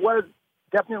that there was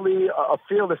definitely a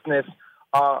fearlessness,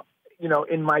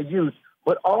 in my youth,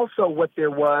 but also what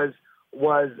there was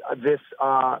this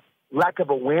lack of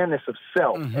awareness of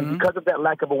self. And because of that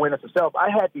lack of awareness of self, I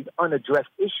had these unaddressed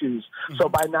issues. So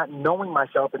by not knowing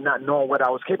myself and not knowing what I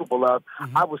was capable of,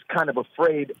 I was kind of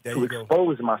afraid to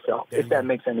expose myself, if that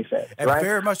makes any sense. And right?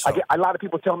 Very much so. A lot of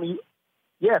people tell me,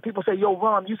 people say, yo,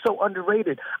 Ron, you're so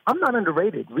underrated. I'm not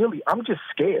underrated, really. I'm just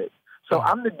scared. So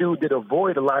I'm the dude that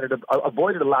avoided a lot of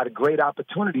great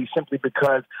opportunities simply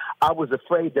because I was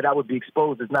afraid that I would be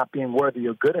exposed as not being worthy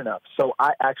or good enough. So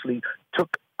I actually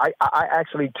took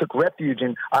refuge,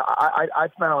 and I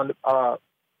found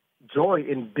joy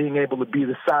in being able to be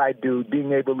the side dude,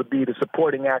 being able to be the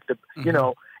supporting actor,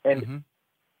 and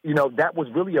that was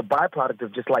really a byproduct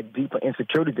of just like deeper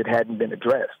insecurities that hadn't been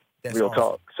addressed. That's real awesome.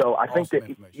 talk. So I think that,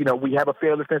 we have a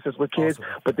fearlessness as we're kids,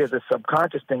 but there's a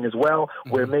subconscious thing as well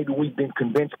where maybe we've been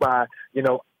convinced by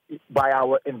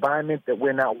our environment that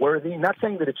we're not worthy. Not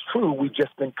saying that it's true, we've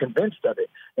just been convinced of it.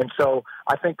 And so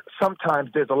I think sometimes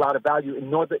there's a lot of value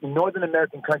in Northern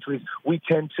American countries. We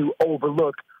tend to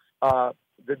overlook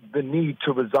the need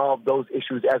to resolve those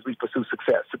issues as we pursue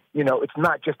success. It's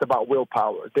not just about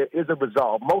willpower. There is a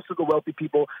resolve. Most of the wealthy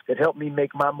people that help me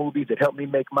make my movies, that help me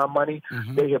make my money,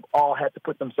 they have all had to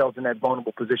put themselves in that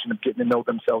vulnerable position of getting to know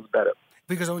themselves better.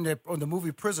 Because on the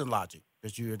movie Prison Logic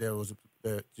that you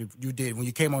did when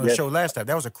you came on the show last time,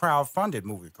 that was a crowd-funded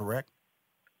movie, correct?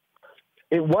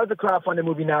 It was a crowdfunding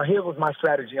movie. Now, here was my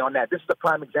strategy on that. This is a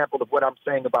prime example of what I'm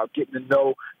saying about getting to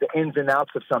know the ins and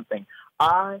outs of something.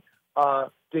 I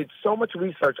did so much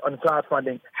research on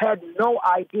crowdfunding, had no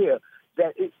idea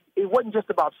that it wasn't just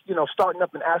about, starting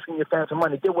up and asking your fans for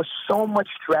money. There was so much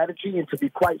strategy, and to be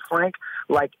quite frank,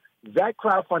 like that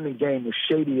crowdfunding game is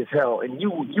shady as hell, and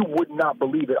you would not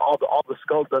believe it, all the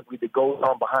skullduggery that goes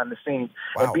on behind the scenes,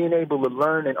 and being able to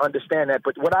learn and understand that.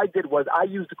 But what I did was I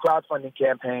used the crowdfunding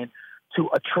campaign to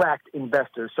attract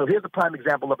investors. So here's a prime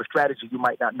example of a strategy you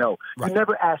might not know. Right. You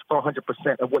never ask for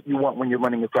 100% of what you want when you're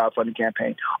running a crowdfunding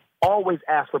campaign. Always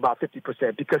ask for about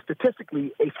 50% because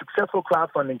statistically, a successful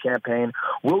crowdfunding campaign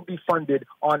will be funded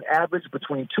on average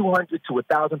between 200 to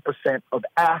 1,000% of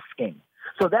asking.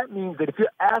 So that means that if you're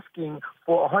asking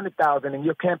for 100,000 and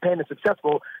your campaign is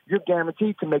successful, you're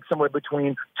guaranteed to make somewhere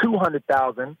between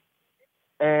 200,000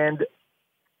 and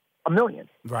 $1 million.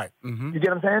 Right. Mm-hmm. You get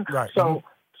what I'm saying? Right. So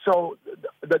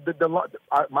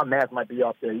my math might be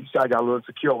off there. You saw I got a little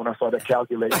insecure when I saw that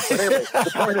calculation. But anyway,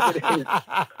 the point of it is,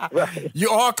 right. You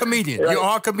are a comedian. Right. You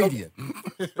are a comedian.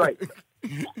 Right.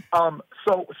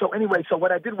 So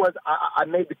what I did was I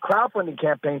made the crowdfunding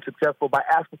campaign successful by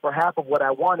asking for half of what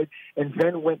I wanted, and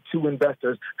then went to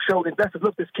investors. Showed investors,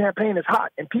 look, this campaign is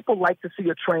hot, and people like to see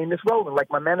a train that's rolling. Like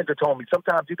my manager told me,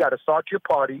 sometimes you got to start your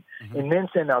party and then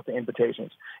send out the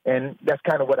invitations. And that's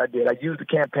kind of what I did. I used the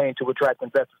campaign to attract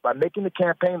investors by making the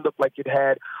campaign look like it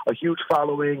had a huge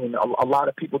following and a lot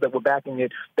of people that were backing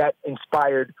it. That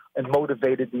inspired and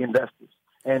motivated the investors.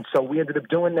 And so we ended up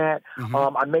doing that.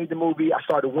 I made the movie. I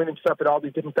started winning stuff at all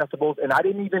these different festivals. And I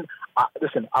didn't even,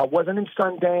 I wasn't in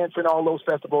Sundance and all those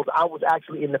festivals. I was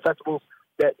actually in the festivals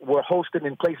that were hosted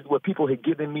in places where people had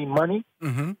given me money.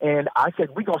 And I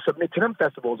said, we're going to submit to them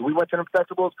festivals. We went to them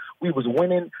festivals. We was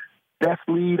winning Best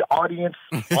Lead, Audience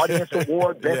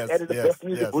Award, Best Editor, Best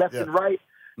Music, left and right.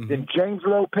 Then James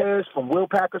Lopez from Will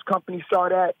Packer's company saw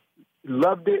that.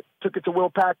 Loved it, took it to Will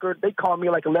Packard. They called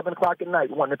me like 11 o'clock at night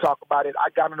wanting to talk about it.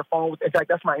 I got on the phone in fact,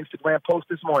 that's my Instagram post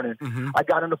this morning. I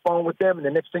got on the phone with them, and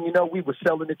the next thing you know, we were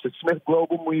selling it to Smith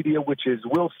Global Media, which is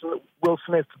Will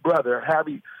Smith's brother,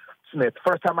 Harry Smith.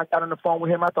 First time I got on the phone with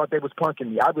him, I thought they was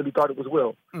punking me. I really thought it was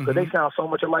Will, because they sound so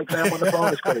much alike, man, on the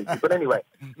phone. It's crazy. But anyway,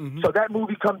 so that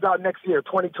movie comes out next year,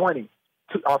 2020.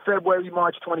 February,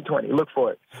 March 2020. Look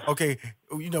for it. Okay.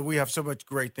 We have so much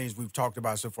great things we've talked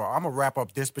about so far. I'm going to wrap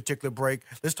up this particular break.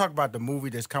 Let's talk about the movie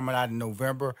that's coming out in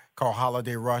November called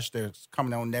Holiday Rush that's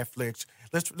coming on Netflix.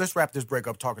 Let's wrap this break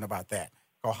up talking about that.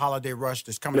 Called Holiday Rush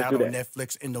that's coming out on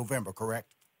Netflix in November,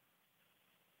 correct?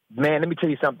 Man, let me tell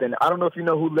you something. I don't know if you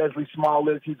know who Leslie Small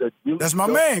is. He's a That's my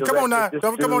man. Come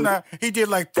on now. He did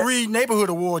like 3 neighborhood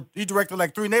awards. He directed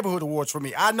like 3 neighborhood awards for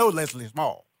me. I know Leslie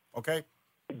Small, okay?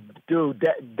 Dude,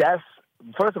 that's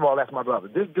first of all, that's my brother.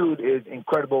 This dude is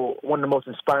incredible, one of the most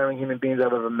inspiring human beings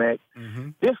I've ever met.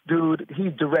 This dude,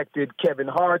 he's directed Kevin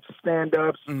Hart's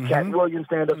stand-ups, Cat Williams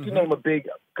stand-ups. You name a big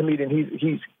comedian,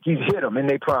 he's hit them in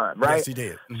their prime, right? Yes, he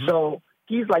did. So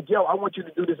he's like, yo, I want you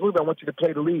to do this movie. I want you to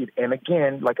play the lead. And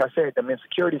again, like I said, the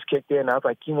insecurities kicked in. I was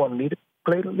like, you want me to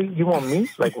play the lead? You want me,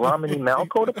 like Romany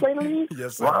Malco, to play the lead?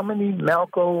 Yes, sir. Romany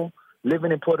Malco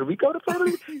living in Puerto Rico to play the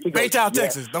lead? Baytown,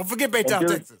 Texas. Don't forget Baytown,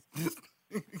 Texas.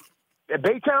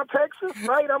 Baytown, Texas,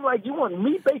 right? I'm like, you want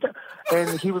me, Baytown?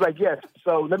 And he was like, yes.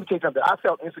 So let me tell you something. I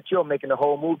felt insecure making the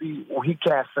whole movie. He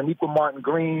cast Sonequa Martin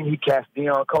Green. He cast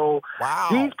Dion Cole. Wow.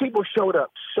 These people showed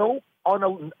up so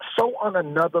on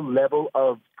another level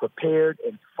of prepared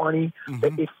and funny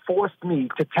that it forced me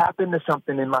to tap into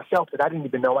something in myself that I didn't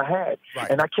even know I had. Right.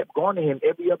 And I kept going to him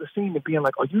every other scene and being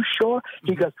like, are you sure?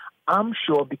 He goes, I'm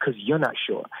sure because you're not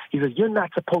sure. He says, you're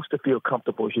not supposed to feel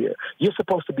comfortable here. You're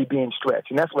supposed to be being stretched.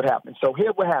 And that's what happened. So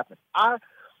here's what happened.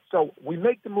 So we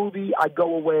make the movie. I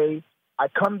go away. I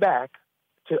come back.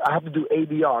 I have to do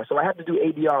ADR. So I have to do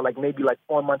ADR maybe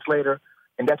 4 months later.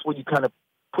 And that's where you kind of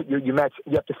put your match.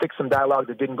 You have to fix some dialogue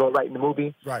that didn't go right in the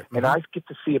movie. Right. And I get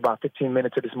to see about 15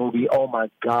 minutes of this movie. Oh, my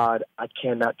God. I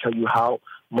cannot tell you how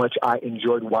much I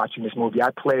enjoyed watching this movie. I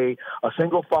play a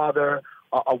single father,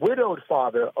 a widowed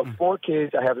father of 4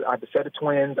 kids. I have a set of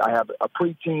twins. I have a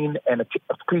preteen and a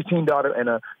preteen daughter and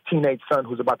a teenage son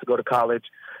who's about to go to college.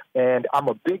 And I'm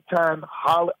a big time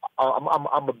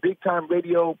I'm a big time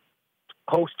radio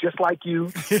host just like you,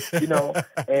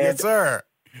 And, yes, sir.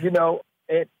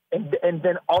 And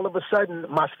then all of a sudden,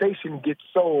 my station gets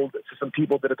sold to some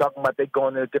people that are talking about they're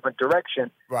going in a different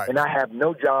direction. Right. And I have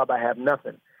no job. I have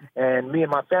nothing. And me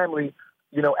and my family,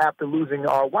 after losing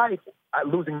my wife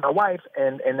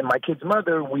and my kid's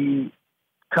mother, we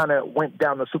kind of went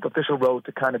down the superficial road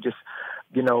to kind of just,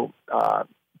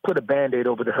 put a Band-Aid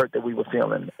over the hurt that we were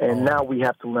feeling. And now we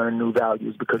have to learn new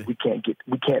values because we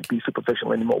can't be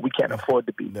superficial anymore. We can't afford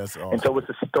to be. That's awesome. And so it's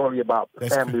a story about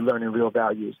family learning real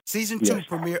values. Season 2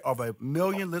 premiere of A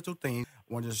Million Little Things.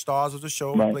 One of the stars of the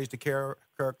show plays the character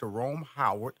Rome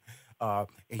Howard. And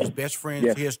his best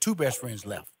friends, he has 2 best friends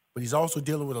left. But he's also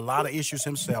dealing with a lot of issues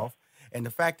himself. And the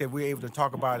fact that we're able to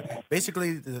talk about it,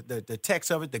 basically the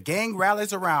text of it, the gang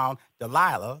rallies around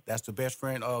Delilah, that's the best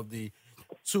friend of the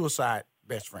suicide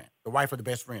best friend, the wife of the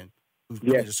best friend, who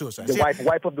committed suicide. The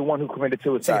wife of the one who committed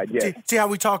suicide. See how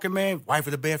we talking, man? Wife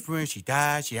of the best friend, she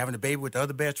died. She having a baby with the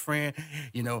other best friend.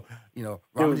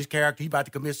 Romany's character, he about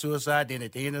to commit suicide. Then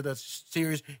at the end of the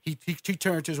series, he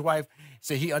turned to his wife,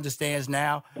 said he understands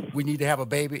now. We need to have a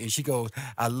baby, and she goes,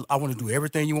 "I want to do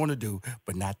everything you want to do,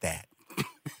 but not that."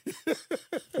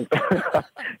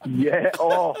 Yeah.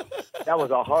 Oh, that was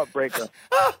a heartbreaker.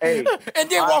 Hey, and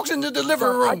then walks into the living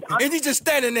room, and he's just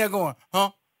standing there going,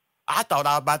 "Huh? I thought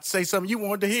I was about to say something you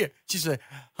wanted to hear." She said,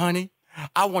 "Honey,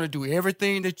 I want to do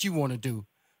everything that you want to do,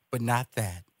 but not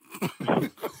that."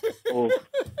 oh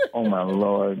my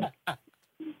Lord!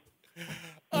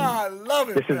 I love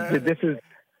it.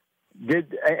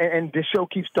 And this show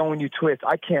keeps throwing you twists.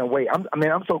 I can't wait.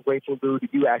 I'm so grateful, dude,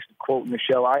 that you actually quoting the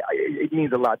show. It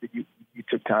means a lot that you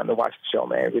took time to watch the show,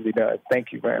 man. It really does.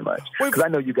 Thank you very much. Because I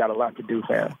know you got a lot to do,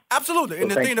 fam. Absolutely. So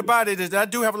and the thing about it is that I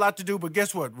do have a lot to do, but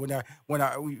guess what?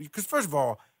 Because first of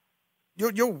all,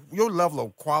 your level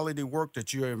of quality work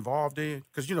that you're involved in,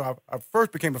 because, I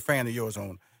first became a fan of yours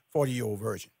on 40-Year-Old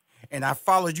Virgin. And I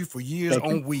followed you for years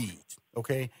on Weeds,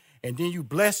 okay? And then you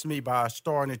blessed me by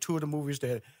starring in 2 of the movies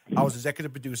that I was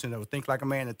executive producer in, Think Like a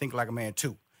Man and Think Like a Man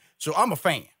 2. So I'm a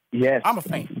fan. Yes. I'm a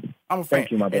fan. Thank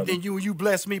you, my brother. And then you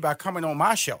blessed me by coming on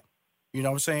my show. You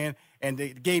know what I'm saying? And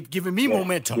they giving me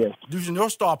momentum, using your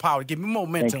star power to give me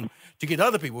momentum to get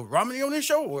other people. Romany on this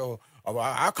show, or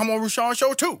I'll come on Rushian's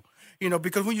show too.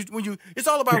 Because when you, it's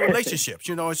all about relationships.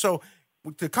 And so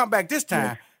to come back this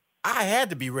time, I had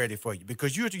to be ready for you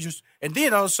because you just, and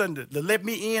then all of a sudden to let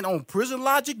me in on Prison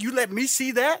Logic, you let me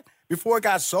see that before it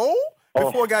got sold,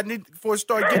 before it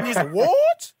started getting these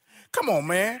awards. Come on,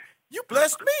 man, you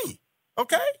blessed me,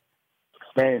 okay?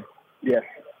 Man, yes,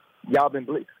 y'all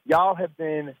have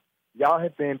been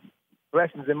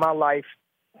blessings in my life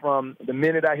from the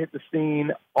minute I hit the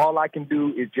scene. All I can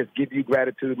do is just give you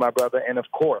gratitude, my brother, and of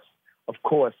course,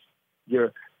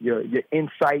 your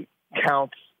insight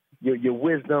counts. Your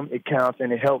wisdom, it counts,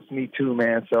 and it helps me too,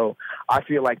 man. So I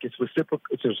feel like it's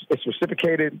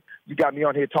reciprocated. You got me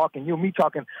on here talking, you and me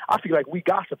talking. I feel like we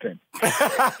gossiping.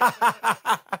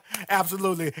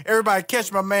 Absolutely. Everybody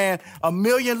catch my man. A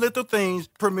Million Little Things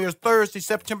premieres Thursday,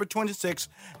 September 26th,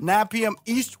 9 p.m.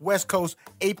 East, West Coast,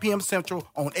 8 p.m. Central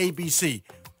on ABC.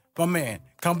 My man,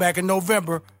 come back in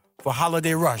November for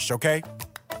Holiday Rush, okay?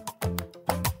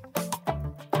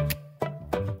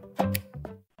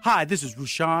 Hi, this is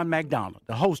Rushion McDonald,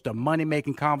 the host of Money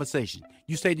Making Conversations.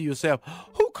 You say to yourself,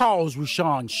 who calls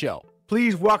Rushion's show?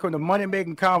 Please welcome to Money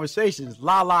Making Conversations,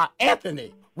 Lala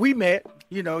Anthony. We met,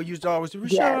 used to always say,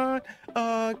 Rushion,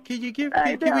 can we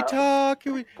talk?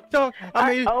 Can we talk?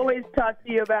 I always talk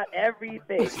to you about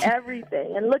everything.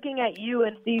 And looking at you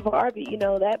and Steve Harvey,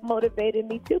 that motivated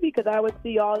me too, because I would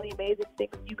see all the amazing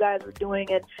things you guys were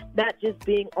doing and not just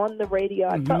being on the radio.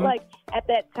 I felt like at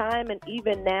that time and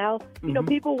even now,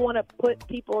 people want to put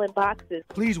people in boxes.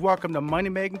 Please welcome to Money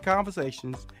Making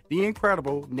Conversations, the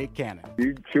incredible Nick Cannon.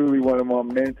 You're truly one of my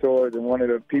mentors and one of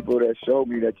the people that showed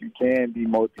me that you can be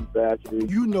multifaceted.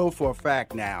 You know for a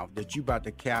fact now that you're about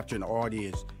to capture an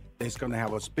audience that's going to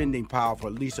have a spending power for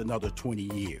at least another 20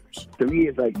 years. To me,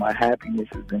 it's like my happiness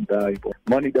is invaluable.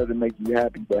 Money doesn't make you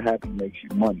happy, but happy makes you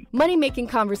money. Money Making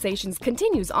Conversations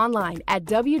continues online at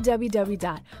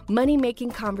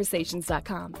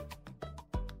www.moneymakingconversations.com.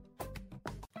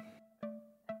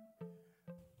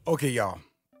 Okay, y'all.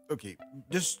 Okay,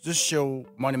 this show,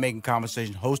 Money Making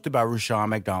Conversations, hosted by Rushion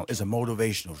McDonald, is a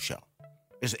motivational show.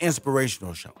 It's an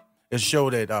inspirational show. It's a show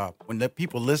that when the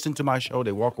people listen to my show,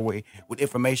 they walk away with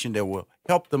information that will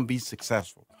help them be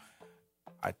successful.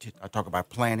 I talk about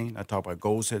planning. I talk about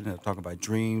goal setting. I talk about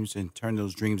dreams and turn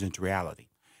those dreams into reality.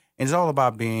 And it's all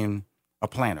about being a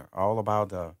planner, all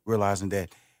about realizing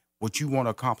that what you want to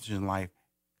accomplish in life,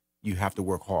 you have to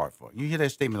work hard for. You hear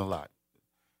that statement a lot.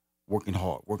 Working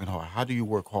hard. How do you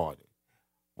work hard?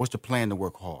 What's the plan to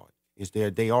work hard? Is there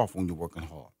a day off when you're working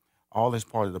hard? All is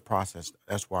part of the process.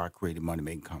 That's why I created Money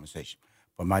Making Conversation.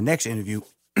 But my next interview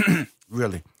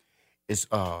really is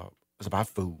about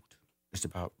food. It's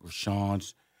about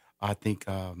Rushion's, I think,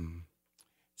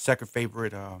 second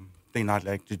favorite thing I'd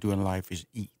like to do in life is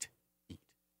eat.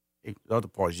 The other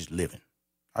part is just living.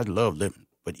 I love living,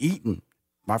 but eating,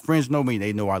 my friends know me.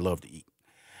 They know I love to eat.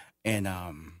 And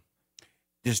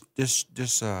this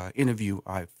interview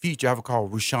I feature, I have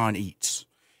called Rushion Eats.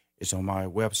 It's on my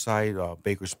website,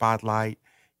 Baker Spotlight.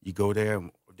 You go there,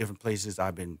 different places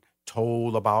I've been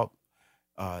told about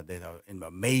that are in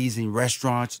amazing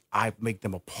restaurants. I make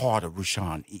them a part of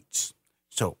Rushion Eats.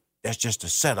 So that's just a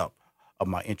setup of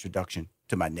my introduction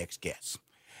to my next guest.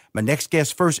 My next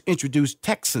guest first introduced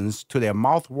Texans to their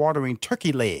mouth-watering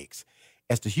turkey legs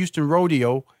as the Houston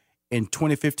Rodeo in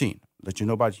 2015. Let you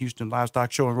know about the Houston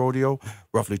Livestock Show and Rodeo.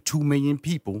 Roughly 2 million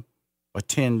people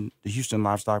attend the Houston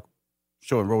Livestock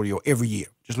Show and Rodeo every year.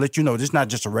 Just let you know, this is not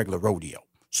just a regular rodeo.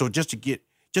 So just to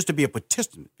be a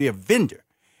participant, be a vendor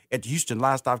at the Houston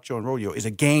Livestock Show and Rodeo is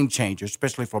a game changer,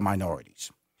 especially for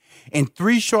minorities. In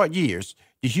 3 short years,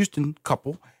 the Houston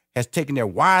couple has taken their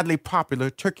widely popular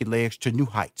turkey legs to new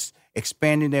heights,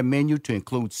 expanding their menu to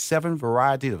include 7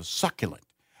 varieties of succulent,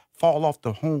 fall off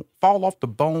the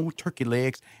bone turkey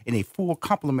legs and a full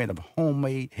complement of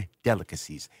homemade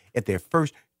delicacies at their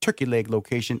first turkey leg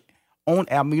location on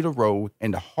Alameda Road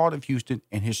in the heart of Houston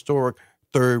in historic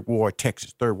Third Ward,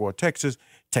 Texas. Third Ward, Texas.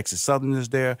 Texas Southern is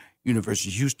there. University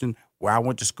of Houston, where I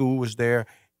went to school, is there.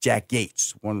 Jack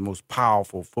Yates, one of the most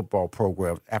powerful football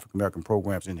programs, African-American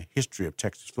programs in the history of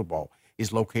Texas football,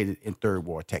 is located in Third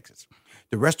Ward, Texas.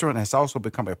 The restaurant has also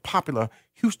become a popular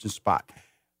Houston spot,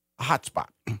 a hot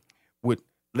spot, with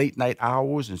late night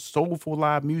hours and soulful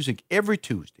live music every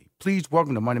Tuesday. Please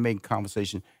welcome to Money Making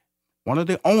Conversation, one of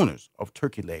the owners of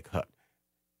Turkey Leg Hut.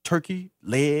 Turkey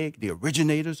Leg, the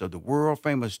originators of the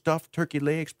world-famous stuffed turkey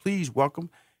legs. Please welcome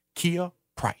Nakia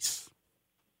Price.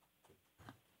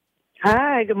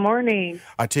 Hi, good morning.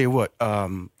 I tell you what,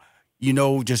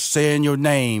 just saying your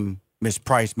name, Miss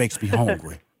Price, makes me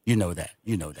hungry. You know that.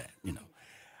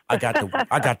 I got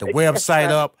the website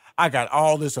up. I got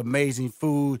all this amazing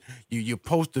food. You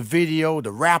post the video.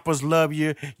 The rappers love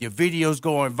you. Your video's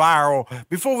going viral.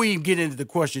 Before we even get into the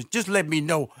questions, just let me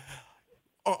know,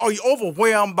 are you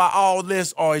overwhelmed by all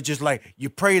this, or it's just like you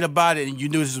prayed about it and you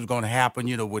knew this was going to happen,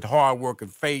 with hard work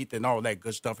and faith and all that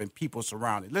good stuff and people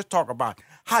surrounding? Let's talk about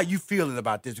how you feeling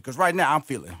about this, because right now I'm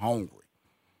feeling hungry.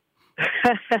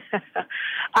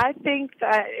 I think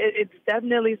that it's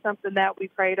definitely something that we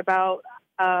prayed about.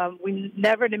 We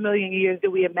never in a million years did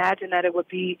we imagine that it would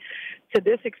be to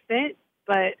this extent,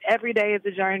 but every day is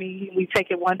a journey. We take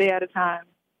it one day at a time.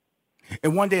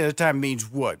 And one day at a time means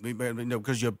what?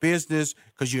 Because your business,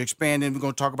 because you're expanding, we're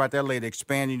going to talk about that later,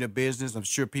 expanding your business. I'm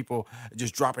sure people are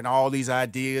just dropping all these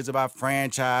ideas about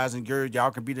franchise and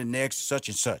y'all can be the next such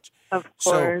and such. Of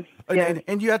course. So, yes.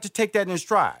 and you have to take that in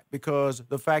stride, because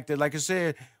the fact that, like I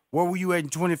said, where were you at in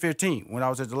 2015 when I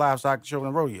was at the Livestock Show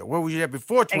and Rodeo? Where were you at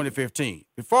before 2015,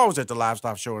 before I was at the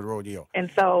Livestock Show and Rodeo?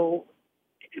 And so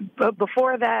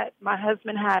before that, my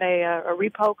husband had a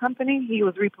repo company. He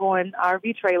was repoing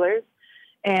RV trailers.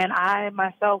 And I,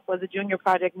 myself, was a junior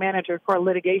project manager for a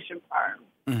litigation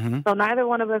firm. Mm-hmm. So neither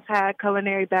one of us had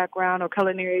culinary background or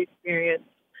culinary experience.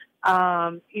 It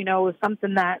was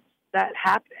something that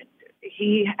happened.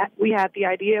 We had the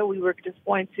idea. We were just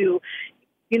going to,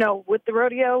 with the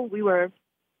rodeo, we were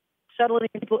shuttling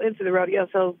people into the rodeo.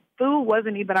 So food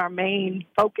wasn't even our main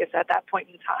focus at that point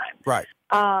in time. Right.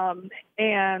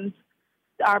 And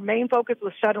our main focus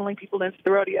was shuttling people into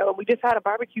the rodeo. We just had a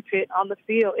barbecue pit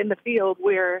in the field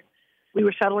where we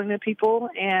were shuttling the people,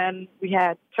 and we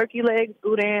had turkey legs,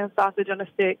 boudin, sausage on a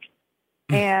stick.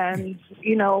 And,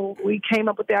 we came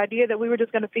up with the idea that we were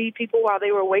just going to feed people while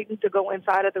they were waiting to go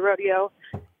inside of the rodeo.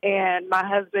 And my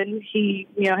husband, his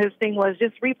thing was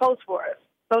just repost for us.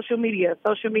 Social media,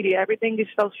 everything is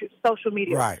social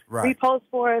media. Right. Repost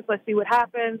for us, let's see what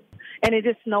happens. And it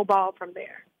just snowballed from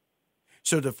there.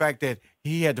 So the fact that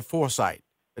he had the foresight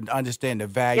and understand the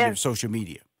value of social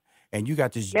media, and you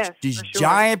got these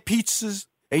giant pizzas,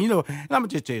 and and I'm gonna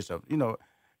just tell you something,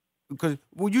 because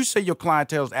will you say your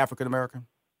clientele is African American?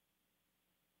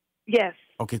 Yes.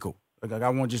 Okay, cool. I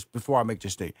want just before I make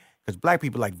this statement, because black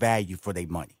people like value for their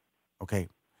money. Okay.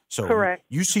 So correct.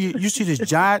 You see this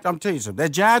giant. I'm telling you something. That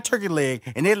giant turkey leg,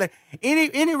 and they like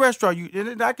any restaurant.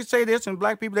 And I can say this, and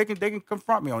black people they can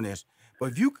confront me on this.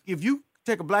 But if you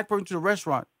take a black person to the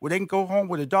restaurant where they can go home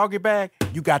with a doggy bag,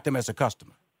 you got them as a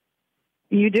customer.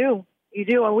 You do.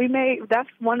 And that's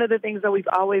one of the things that we've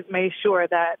always made sure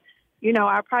that,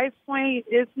 our price point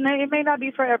it may not be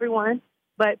for everyone,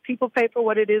 but people pay for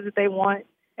what it is that they want.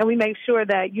 And we make sure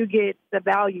that you get the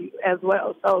value as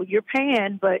well. So you're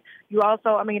paying, but you also,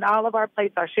 all of our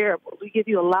plates are shareable. We give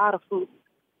you a lot of food.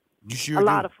 You sure do. A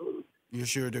lot of food. You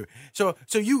sure do. So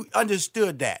you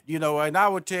understood that, and I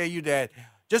would tell you that,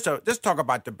 let's talk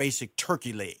about the basic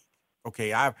turkey leg.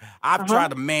 Okay, I've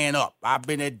tried to man up. I've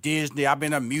been at Disney, I've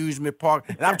been at amusement park,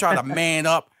 and I'm trying to man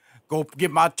up, go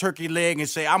get my turkey leg and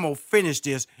say, I'm going to finish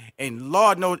this. And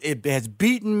Lord knows it has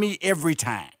beaten me every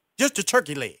time. Just the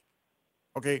turkey leg.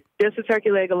 Okay? Just the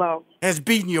turkey leg alone. Has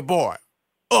beaten your boy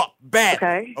up bad.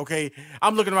 Okay?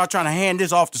 I'm looking around trying to hand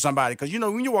this off to somebody. Because,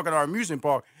 when you walk in our amusement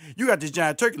park, you got this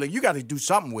giant turkey leg. You got to do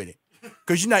something with it.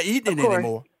 Because you're not eating it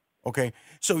anymore. Okay?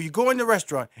 So you go in the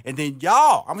restaurant, and then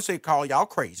y'all, I'm going to call y'all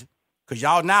crazy, because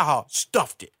y'all now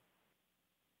stuffed it.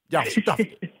 Y'all stuffed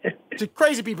it. See,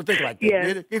 crazy people think like that.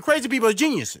 Yes. And crazy people are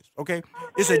geniuses, okay?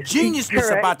 It's a geniusness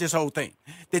Correct. about this whole thing.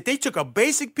 That they took a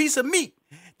basic piece of meat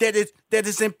that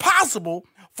is impossible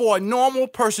for a normal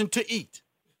person to eat.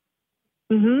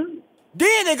 Mm-hmm.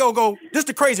 Then they go, this is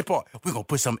the crazy part. We're going to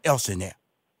put something else in there.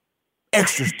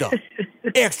 Extra stuff.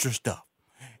 Extra stuff.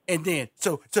 And then,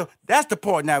 so that's the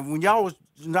part. Now, when I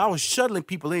was shuttling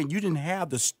people in, you didn't have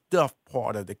the stuff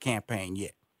part of the campaign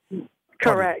yet.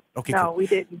 Correct. Okay, no, cool. we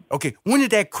didn't. Okay, when did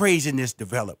that craziness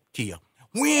develop, Kia?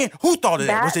 Who thought of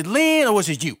that? Was it Lynn or was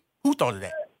it you? Who thought of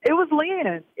that? It was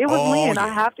Lynn. It was Lynn. Yeah. I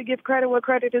have to give credit where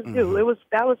credit is due.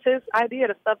 That was his idea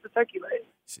to stuff the turkey leg.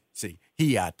 See,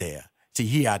 he out there.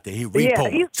 He repo. Yeah,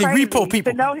 he's See, crazy. repo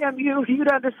people. To know him, you'd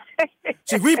understand.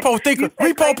 See, repo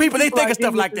people, they think of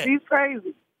stuff like that. He's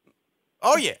crazy.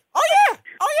 Oh yeah.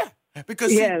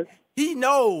 Because he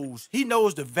knows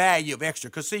the value of extra.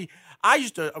 Because see, I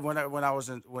used to when I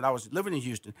was living in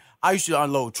Houston, I used to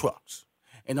unload trucks,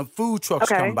 and the food trucks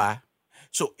come by.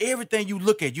 So everything you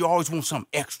look at, you always want something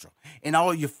extra, and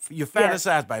all you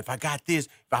fantasize about. If I got this,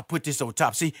 if I put this on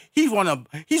top. See, he's one of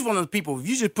the people. If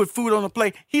you just put food on the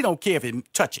plate, he don't care if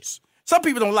it touches. Some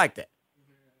people don't like that.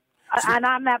 And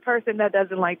I'm that person that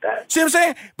doesn't like that. See what I'm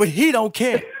saying? But he don't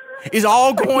care. It's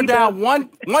all going down one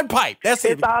pipe. That's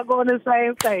it. It's all going the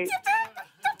same place.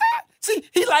 See,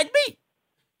 he like me.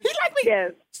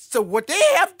 Yes. So what they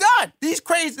have done, this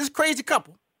crazy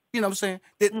couple, you know what I'm saying,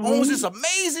 that owns this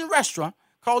amazing restaurant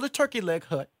called the Turkey Leg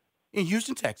Hut in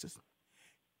Houston, Texas,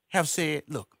 have said,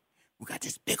 look, we got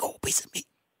this big old piece of meat.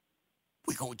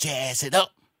 We're going to jazz it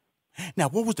up. Now,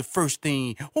 what was the first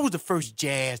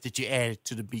jazz that you added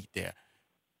to the meat there,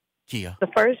 Kia?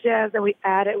 The first jazz that we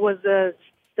added was the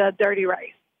dirty rice.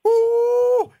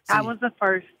 Ooh! That was the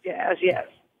first jazz, yes.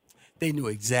 They knew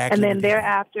exactly. And then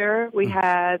thereafter, we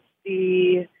had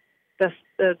the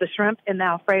shrimp and the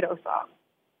Alfredo sauce.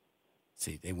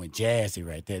 See, they went jazzy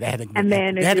right there. That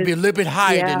had to be a little bit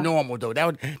higher than normal, though.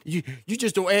 You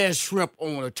just don't add shrimp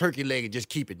on a turkey leg and just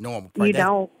keep it normal. You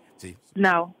don't. See,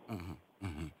 no.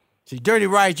 See, dirty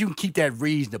rice, you can keep that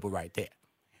reasonable right there.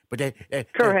 But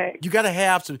correct. You got to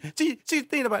have some. See, the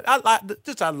thing about I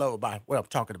love about what I'm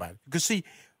talking about. Because see,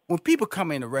 when people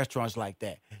come into restaurants like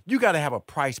that, you got to have a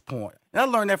price point. And I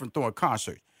learned that from throwing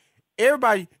concerts.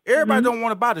 Everybody don't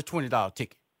want to buy the $20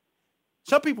 ticket.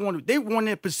 Some people want the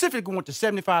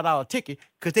 $75 ticket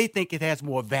because they think it has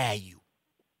more value.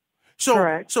 So,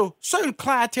 correct. So certain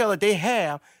clientele that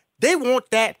they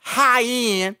want that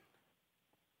high-end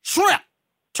shrimp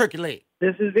turkey leg.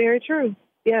 This is very true.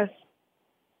 Yes.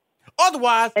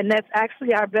 Otherwise, and that's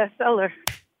actually our best seller.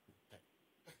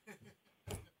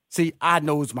 See, I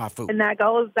knows my food. And that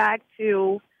goes back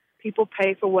to people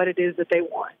pay for what it is that they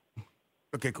want.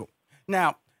 Okay, cool.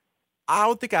 Now, I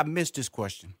don't think I missed this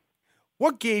question.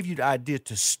 What gave you the idea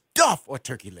to stuff a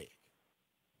turkey leg?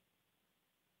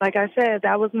 Like I said,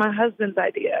 that was my husband's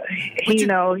idea.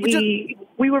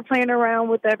 We were playing around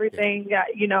with everything.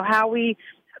 How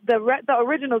the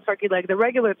original turkey leg, the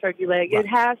regular turkey leg, right. It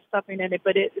has stuffing in it,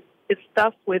 but it's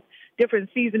stuffed with different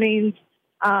seasonings,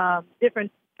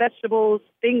 different vegetables,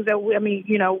 things that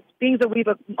we've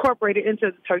incorporated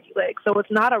into the turkey leg. So it's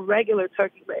not a regular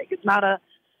turkey leg. It's not a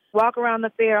walk around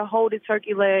the fair, hold a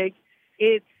turkey leg.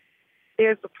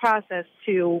 There's a process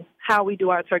to how we do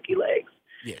our turkey legs.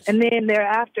 Yes. And then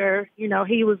thereafter,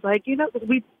 he was like,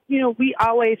 we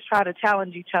always try to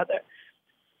challenge each other.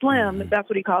 Slim, that's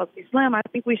what he calls me. Slim, I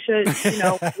think we should,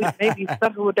 maybe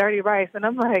stuff it with dirty rice. And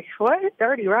I'm like, what?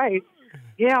 Dirty rice?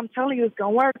 Yeah, I'm telling you, it's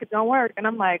going to work. It's going to work. And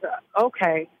I'm like,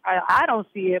 okay, I don't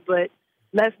see it, but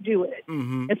let's do it.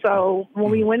 Mm-hmm. And so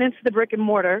when we went into the brick and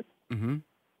mortar,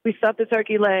 we stuffed the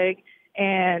turkey leg.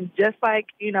 And just like,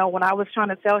 when I was trying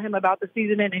to tell him about the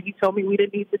seasoning and he told me we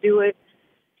didn't need to do it,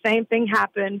 same thing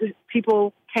happened.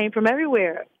 People came from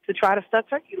everywhere to try to stuff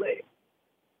turkey legs.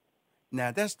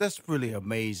 Now, that's really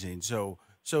amazing. So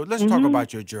let's talk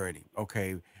about your journey,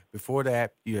 okay? Before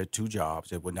that, you had 2 jobs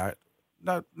that were not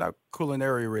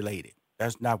culinary related.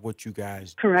 That's not what you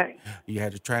guys. Correct. You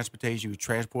had the transportation. You were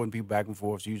transporting people back and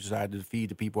forth. So you decided to feed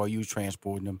the people, or you was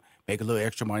transporting them, make a little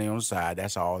extra money on the side.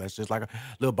 That's all. That's just like a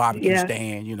little barbecue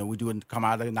stand. We come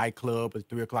out of the nightclub at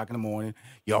 3:00 in the morning.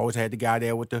 You always had the guy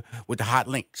there with the hot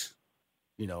links.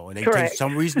 And they taste,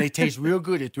 some reason they taste real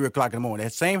good at 3:00 in the morning.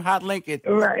 That same hot link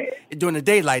during the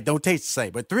daylight don't taste the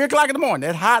same. But 3:00 in the morning,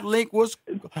 that hot link was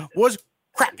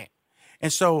cracking.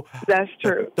 And so that's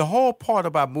true. The whole part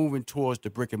about moving towards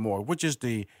the brick and mortar, which is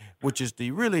the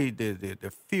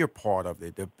fear part of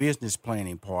it, the business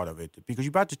planning part of it, because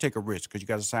you're about to take a risk because you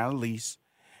got to sign a lease,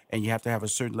 and you have to have a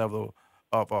certain level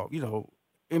of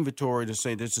inventory to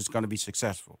say this is going to be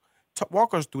successful.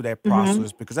 Walk us through that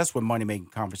process, because that's what Money Making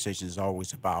Conversations is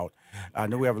always about. I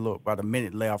know we have about a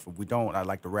minute left. If we don't, I'd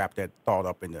like to wrap that thought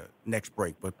up in the next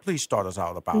break. But please start us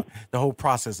out about the whole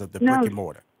process of the brick and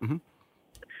mortar.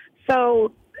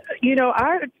 So,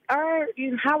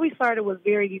 how we started was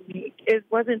very unique. It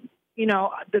wasn't,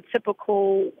 the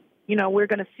typical, we're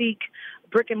going to seek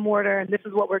brick and mortar and this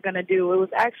is what we're going to do. It was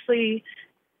actually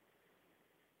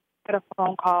a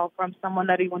phone call from someone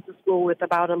that he went to school with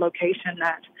about a location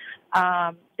that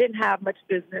didn't have much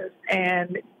business.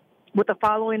 And with the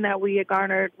following that we had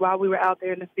garnered while we were out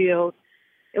there in the field,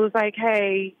 it was like,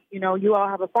 hey, you all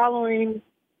have a following.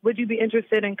 Would you be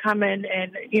interested in coming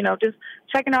and, just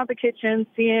checking out the kitchen,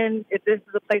 seeing if this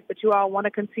is a place that you all want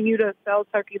to continue to sell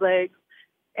turkey legs?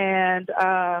 And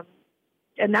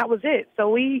that was it. So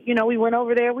we went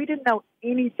over there. We didn't know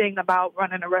anything about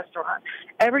running a restaurant.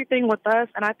 Everything with us,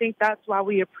 and I think that's why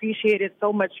we appreciate it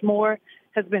so much more,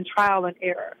 has been trial and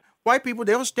error. White people,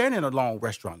 they don't stand in a long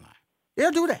restaurant line. They'll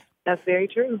do that. That's very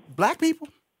true. Black people,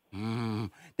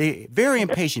 they very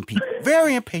impatient people.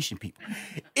 Very impatient people.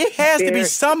 It has to be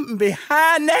something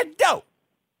behind that door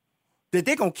that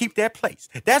they're going to keep that place.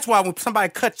 That's why when somebody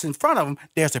cuts in front of them,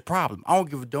 there's a problem. I don't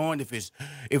give a darn if it's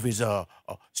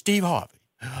Steve Harvey.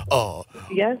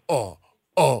 Yes.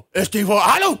 It's Steve Harvey.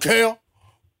 I don't care.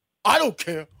 I don't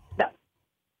care.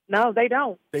 No, they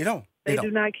don't. They don't. They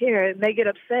do not care, and they get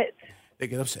upset. They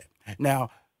get upset. Now,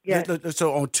 yes.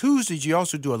 So on Tuesdays, you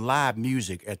also do a live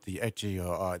music at the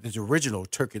original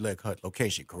Turkey Leg Hut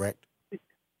location, correct?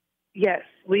 Yes,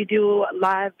 we do a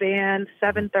live band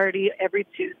 7:30 every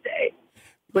Tuesday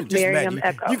with Miriam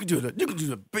Echo. You can do the.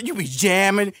 You be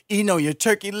jamming, eating on your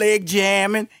turkey leg,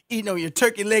 jamming, eating on your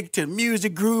turkey leg to the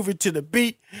music, grooving to the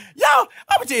beat. Y'all,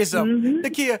 I'm gonna tell you something,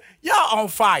 Nakia, y'all on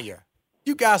fire.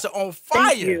 You guys are on fire.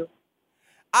 Thank you.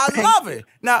 I love it.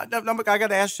 Now, I got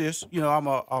to ask this. Like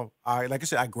I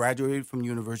said, I graduated from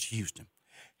University of Houston.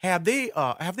 Have they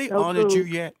honored you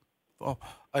yet?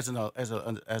 As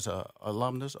a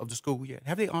alumnus of the school yet?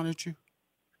 Have they honored you?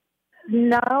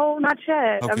 No, not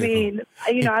yet. Okay, I mean,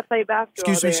 I play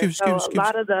basketball Excuse me. a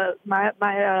lot of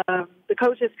the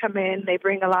coaches come in. They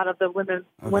bring a lot of the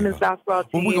women's basketball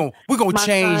team. Well, we're gonna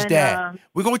change that.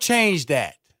 We're gonna change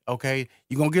that. Okay,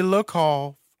 you're gonna get a little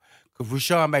call because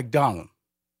Rushion McDonald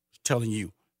is telling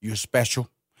you you're special.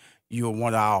 You're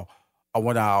one of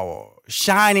our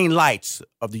shining lights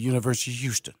of the University of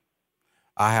Houston.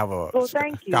 I have a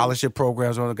scholarship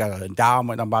programs on. I got an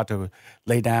endowment I'm about to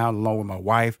lay down along with my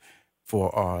wife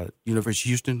for University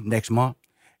of Houston next month.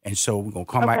 And so we're going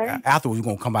to come by. Afterwards, we're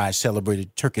going to come by and celebrate the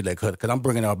Turkey Leg Hut because I'm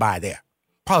bringing her by there.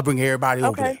 Probably bring everybody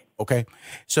over there. Okay?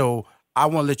 So I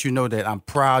want to let you know that I'm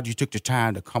proud you took the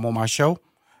time to come on my show.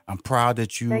 I'm proud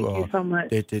that you, Thank you so much.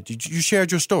 that you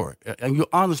shared your story. And you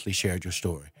honestly shared your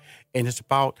story. And it's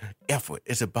about effort.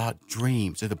 It's about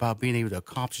dreams. It's about being able to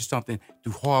accomplish something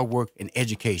through hard work and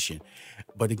education.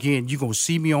 But again, you're going to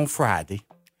see me on Friday.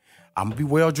 I'm going to be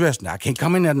well dressed now. I can't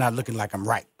come in there not looking like I'm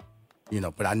right.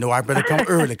 But I know I better come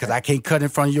early because I can't cut in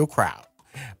front of your crowd.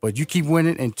 But you keep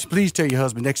winning. And please tell your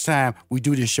husband next time we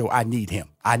do this show, I need him.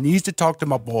 I need to talk to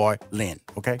my boy, Lynn.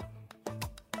 Okay?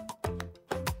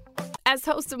 As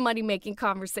host of Money Making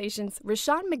Conversations,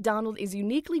 Rushion McDonald is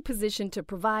uniquely positioned to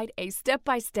provide a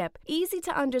step-by-step,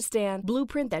 easy-to-understand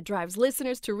blueprint that drives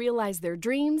listeners to realize their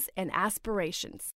dreams and aspirations.